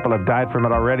 300,000 people have died from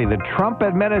it already. The Trump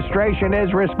administration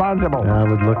is responsible. I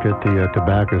would look at the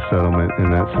tobacco settlement in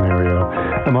that scenario.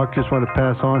 Mark, just want to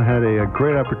pass on, had a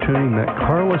great opportunity, met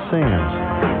Carla Sands.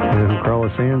 You know who Carla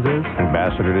Sands is?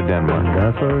 Ambassador to Denmark.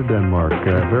 Ambassador to Denmark.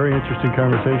 Very interesting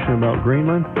conversation about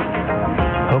Greenland.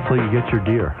 Hopefully you get your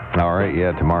deer. All right,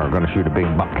 yeah, tomorrow we're going to shoot a big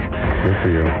buck. Good for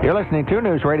you. You're listening to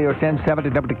News Radio 1070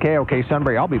 WKOK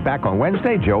Sunbury. I'll be back on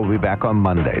Wednesday. Joe will be back on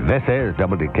Monday. This is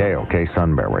WKOK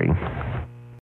Sunbury.